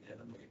 30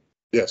 nanometers.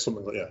 Yeah,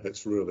 something like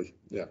it's really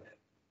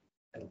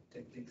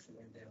Techniques that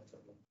went down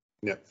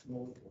to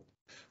small.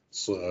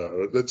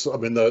 So it's, I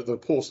mean, the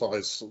pore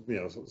size,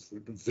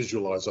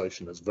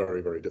 visualization is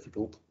very, very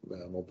difficult.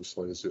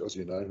 Obviously, as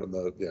you know, and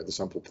the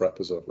sample prep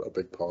is a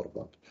big part of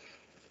that.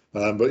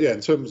 But yeah,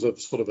 in terms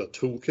of sort of a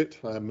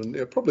toolkit, and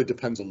it probably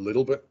depends a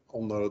little bit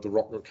on the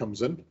rock that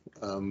comes in,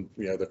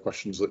 the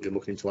questions that you're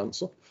looking to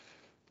answer.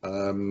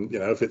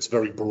 If it's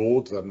very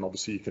broad, then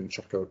obviously you can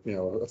chuck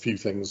a few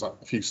things, a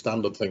few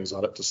standard things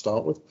at it to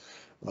start with,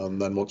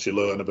 and then once you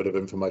learn a bit of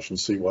information,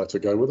 see where to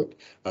go with it.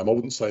 I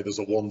wouldn't say there's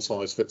a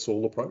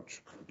one-size-fits-all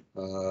approach.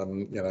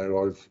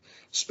 I've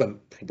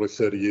spent probably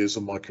 30 years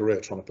of my career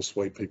trying to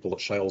persuade people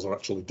that shales are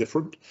actually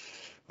different.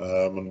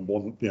 And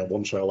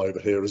one shale over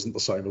here isn't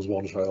the same as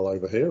one shale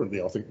over here, and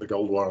I think the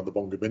Goldwyer and the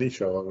Bongabinni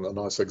are a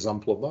nice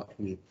example of that.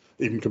 And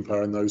even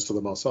comparing those to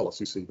the Marcellus,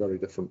 you see very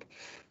different,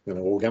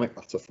 organic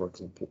matter, for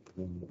example,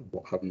 and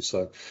what have you.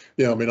 So,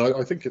 I mean,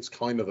 I think it's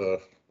kind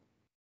of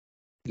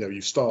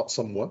you start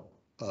somewhere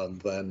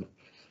and then,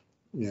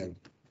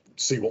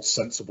 see what's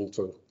sensible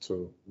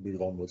to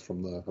move on with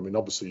from there. I mean,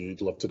 obviously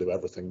you'd love to do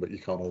everything, but you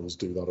can't always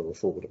do that or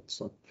afford it,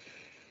 so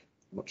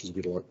much as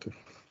we'd like to.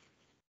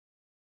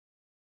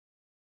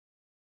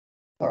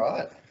 All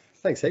right,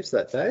 thanks heaps for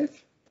that,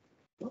 Dave,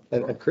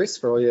 and Chris,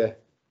 for all your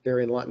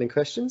very enlightening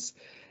questions.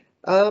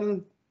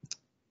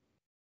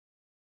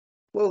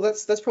 Well,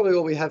 that's probably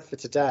all we have for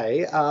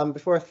today.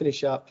 Before I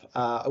finish up,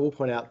 I will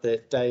point out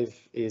that Dave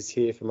is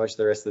here for most of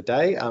the rest of the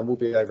day. We'll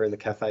be over in the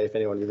cafe if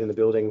anyone within the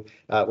building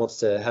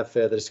wants to have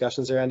further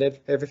discussions around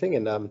everything.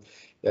 And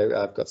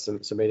I've got some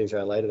meetings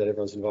around later that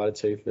everyone's invited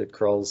to that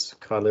Kroll's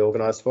kindly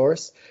organised for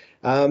us.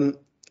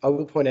 I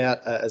will point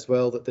out as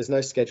well that there's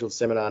no scheduled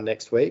seminar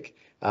next week,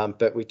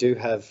 but we do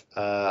have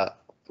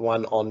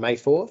one on May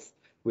 4th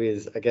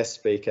with a guest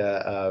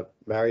speaker,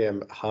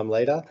 Mariam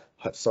Harmlader.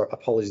 Sorry,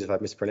 apologies if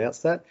I've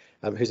mispronounced that,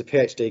 who's a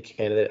PhD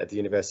candidate at the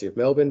University of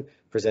Melbourne,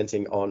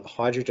 presenting on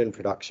hydrogen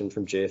production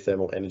from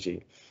geothermal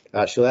energy.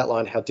 She'll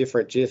outline how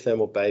different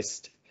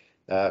geothermal-based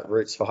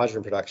routes for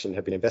hydrogen production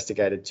have been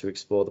investigated to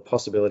explore the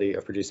possibility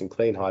of producing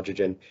clean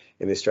hydrogen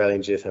in the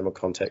Australian geothermal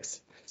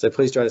context. So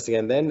please join us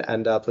again then,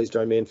 and please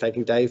join me in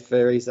thanking Dave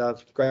for his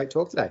great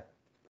talk today.